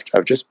 Yeah.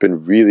 I've just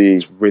been really...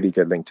 It's really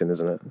good LinkedIn,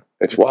 isn't it?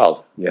 It's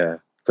wild. Yeah.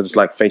 because it's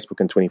like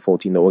Facebook in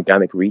 2014. The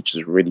organic reach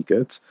is really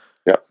good.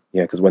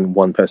 Yeah, because when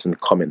one person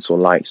comments or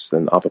likes,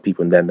 then other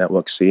people in their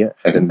network see it,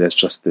 and then there's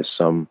just this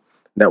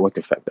network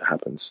effect that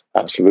happens.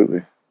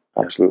 Absolutely.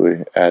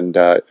 And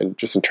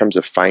just in terms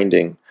of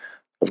finding,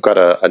 I've got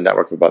a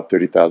network of about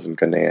 30,000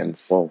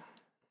 Ghanaians. Whoa.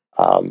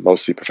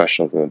 Mostly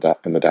professionals in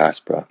the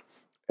diaspora,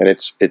 and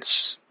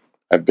it's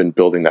I've been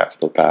building that for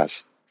the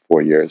past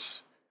 4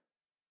 years,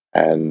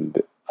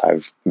 and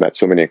I've met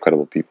so many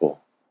incredible people,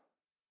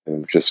 and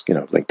we've just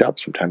linked up.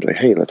 Sometimes like,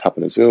 hey, let's hop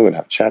on a Zoom and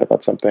have a chat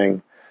about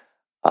something.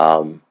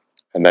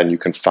 And then you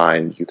can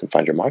find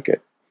your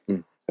market,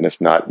 and it's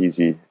not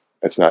easy.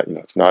 It's not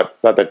it's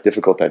not that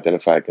difficult to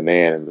identify a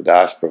Ghanaian in the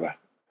diaspora.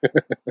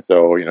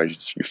 So you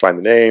find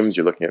the names.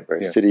 You're looking at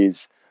various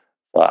cities.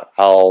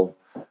 I'll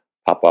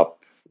pop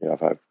up.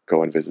 If I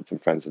go and visit some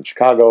friends in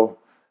Chicago,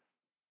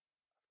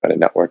 I've got a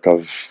network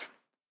of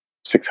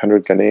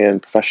 600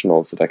 Ghanaian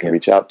professionals that I can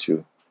reach out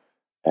to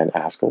and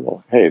ask,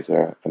 well, hey, is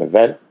there an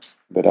event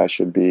that I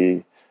should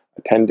be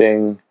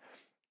attending?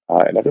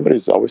 And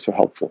everybody's always so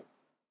helpful.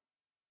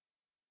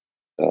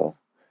 So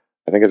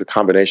I think it's a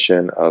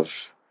combination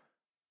of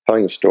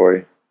telling the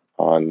story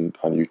on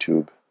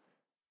YouTube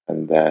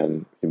and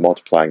then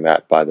multiplying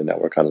that by the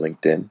network on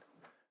LinkedIn.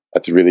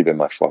 That's really been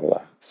my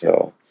formula.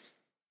 So,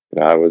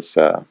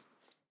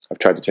 I've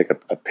tried to take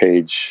a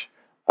page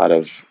out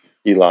of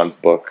Elon's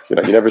book. You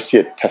never see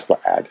a Tesla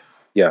ad.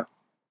 Yeah.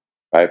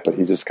 Right? But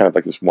he's just kind of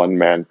like this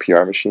one-man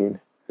PR machine.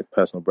 A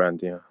personal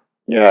brand, yeah.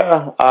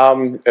 Yeah.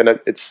 And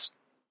it's,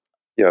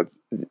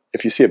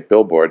 if you see a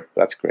billboard,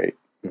 that's great.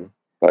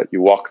 But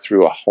you walk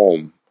through a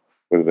home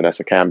with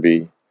Vanessa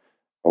Camby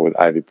or with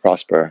Ivy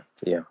Prosper,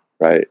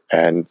 right?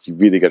 And you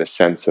really get a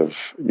sense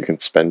of, you can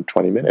spend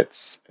 20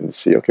 minutes and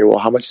see, okay, well,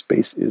 how much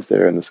space is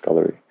there in this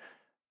gallery?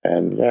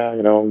 And you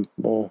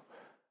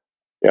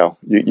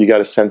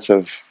got a sense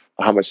of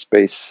how much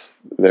space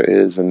there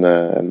is in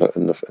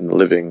the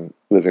living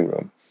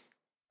room,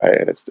 right?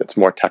 And it's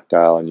more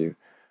tactile, and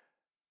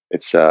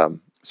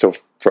so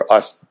for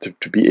us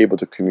to be able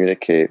to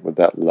communicate with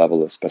that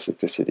level of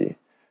specificity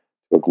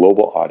to a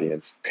global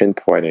audience,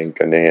 pinpointing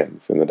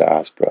Ghanaians in the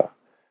diaspora.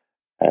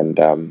 And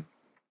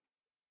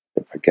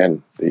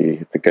again,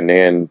 the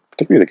Ghanaian,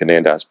 particularly the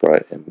Ghanaian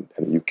diaspora in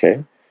the UK,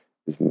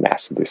 is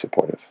massively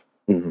supportive.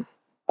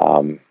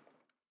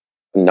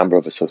 A number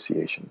of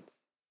associations,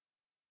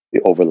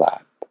 the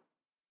overlap.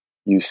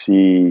 You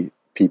see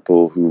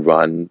people who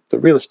run the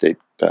real estate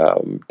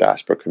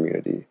diaspora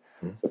community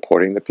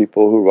supporting the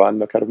people who run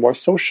the kind of more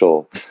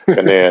social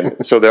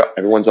Ghanaian. So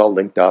everyone's all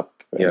linked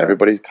up, and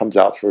everybody comes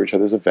out for each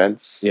other's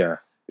events. Yeah.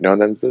 And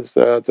then there's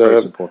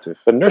the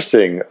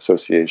nursing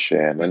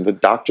association and the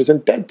doctors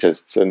and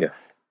dentists, and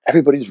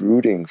everybody's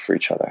rooting for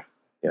each other.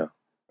 Yeah.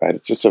 Right.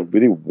 It's just a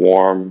really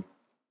warm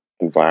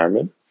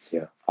environment.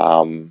 Yeah.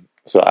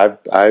 So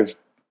I've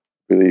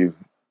really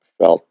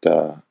felt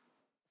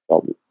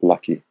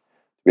lucky to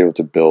be able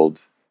to build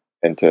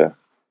into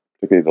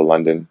particularly the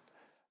London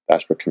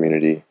diaspora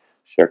community,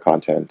 share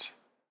content,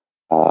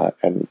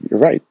 and you're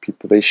right.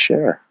 People, they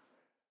share.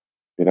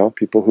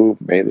 People who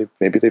maybe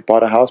they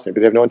bought a house,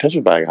 maybe they have no intention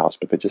of buying a house,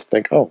 but they just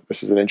think, oh,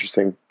 this is an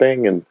interesting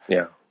thing, and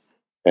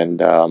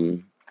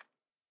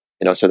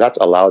so that's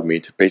allowed me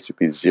to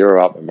basically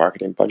zero out my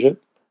marketing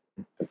budget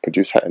and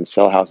produce and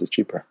sell houses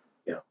cheaper.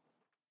 Yeah.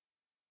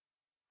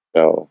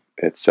 So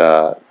it's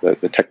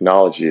the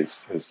technology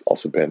has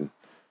also been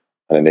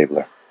an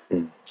enabler.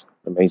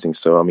 Amazing.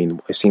 So I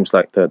mean, it seems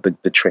like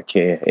the trick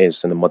here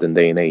is in the modern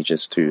day and age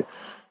is to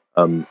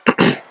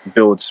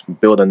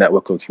build a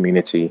network or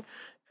community,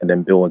 and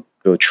then build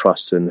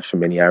trust and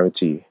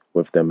familiarity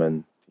with them,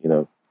 and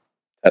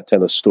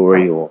tell a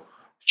story or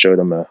show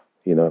them whether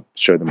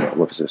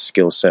it's a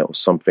skill set or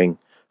something.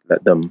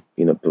 Let them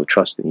build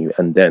trust in you,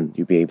 and then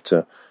you'll be able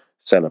to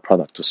sell a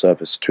product or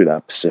service to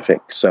that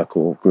specific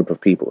circle group of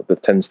people.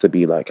 That tends to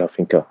be like, I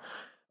think, a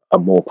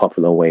more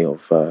popular way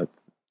of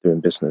doing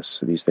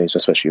business these days,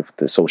 especially with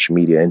the social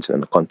media, internet,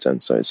 and the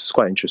content. So it's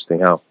quite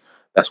interesting how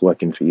that's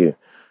working for you.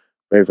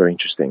 Very, very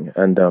interesting.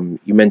 And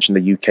you mentioned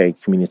the UK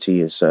community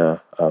is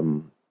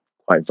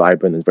quite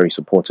vibrant and very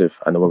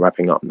supportive. I know we're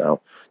wrapping up now.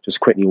 Just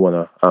quickly want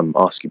to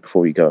ask you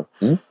before we go,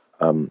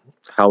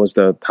 how does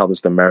the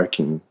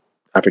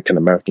African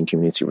American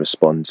community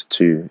respond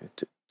to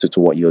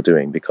what you're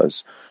doing?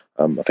 Because,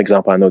 for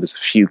example, I know there's a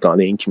few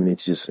Ghanaian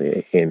communities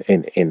in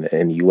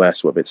the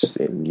US, whether it's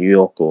in New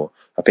York or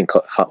I think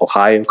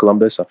Ohio,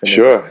 Columbus. I think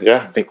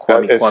I think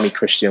Kwame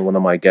Christian, one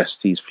of my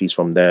guests, he's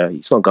from there.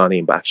 He's not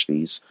Ghanaian, but actually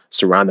he's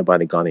surrounded by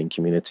the Ghanaian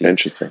community.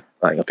 Interesting.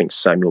 Like I think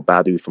Samuel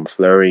Badu from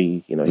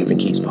Fleury, I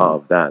think he's part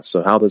of that.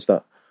 So how does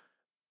the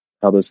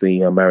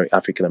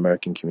African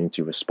American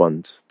community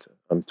respond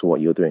to what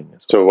you're doing?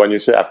 So when you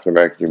say African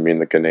American, you mean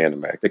the Ghanaian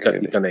American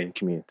community? The Ghanaian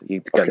community,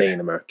 the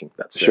Ghanaian American.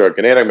 That's sure.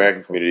 Ghanaian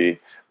American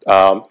community.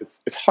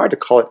 It's hard to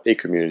call it a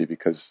community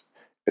because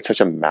it's such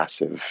a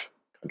massive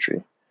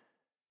country.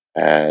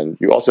 And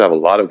you also have a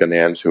lot of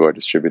Ghanaians who are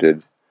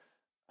distributed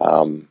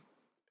in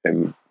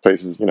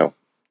places, in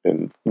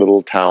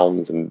little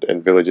towns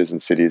and villages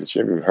and cities that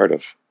you've never even heard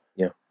of.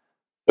 Yeah.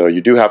 So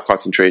you do have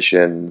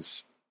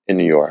concentrations in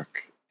New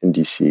York, in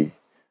DC,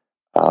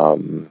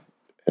 in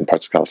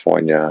parts of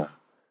California,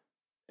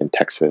 in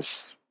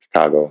Texas,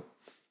 Chicago.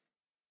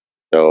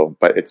 So,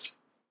 but it's,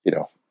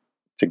 to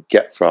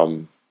get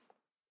from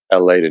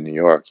LA to New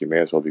York, you may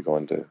as well be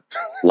going to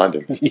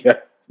London. Yeah,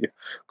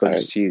 because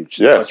it's huge.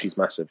 Yes. The country's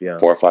massive, 4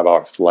 or 5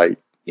 hour flight.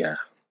 Yeah.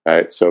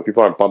 Right? So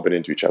people aren't bumping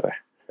into each other.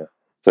 Yeah.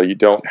 So you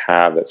don't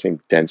have that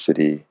same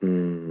density.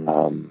 And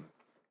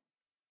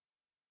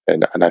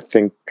I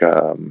think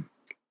the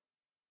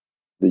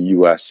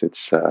US,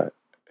 it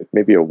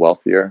may be a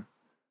wealthier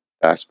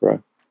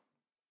diaspora,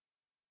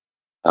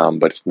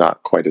 but it's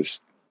not quite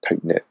as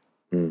tight-knit.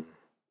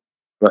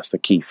 That's the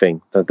key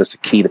thing. That's the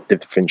key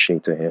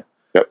differentiator here.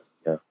 Yep.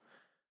 Yeah.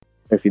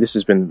 Kofi, this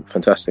has been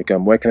fantastic.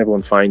 Where can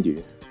everyone find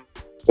you?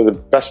 So the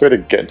best way to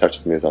get in touch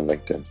with me is on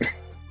LinkedIn,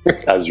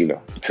 as you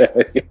know. Yeah.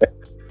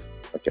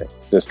 Okay,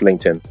 just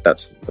LinkedIn.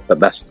 That's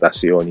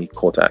your only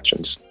call to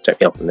action. Just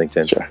check me out on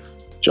LinkedIn.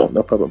 Sure,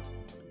 no problem.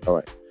 All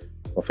right.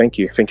 Well, thank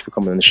you. Thank you for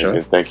coming on the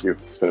show. Thank you.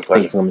 It's been a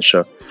pleasure. Thank you for coming on the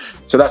show.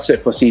 So that's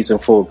it for season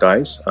 4,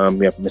 guys.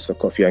 We have Mr.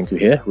 Kofi Anku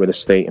here, real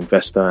estate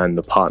investor and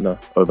the partner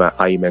over at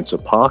IE Mentor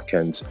Park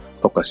and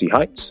Pokwasi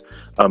Heights.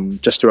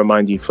 Just to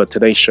remind you, for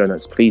today's show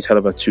notes, please head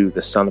over to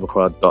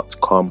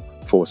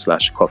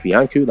thesoundofacra.com/Kofi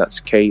Anku. That's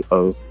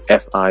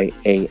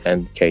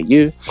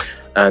KOFIANKU.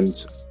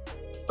 And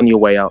on your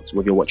way out,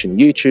 whether you're watching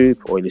YouTube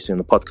or you're listening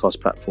on the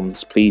podcast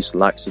platforms, please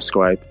like,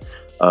 subscribe.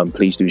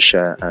 Please do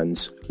share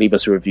and leave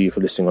us a review for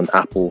listening on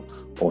Apple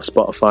or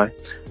Spotify.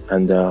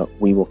 And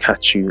we will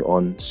catch you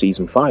on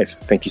season 5.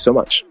 Thank you so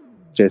much.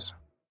 Cheers.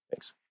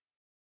 Thanks.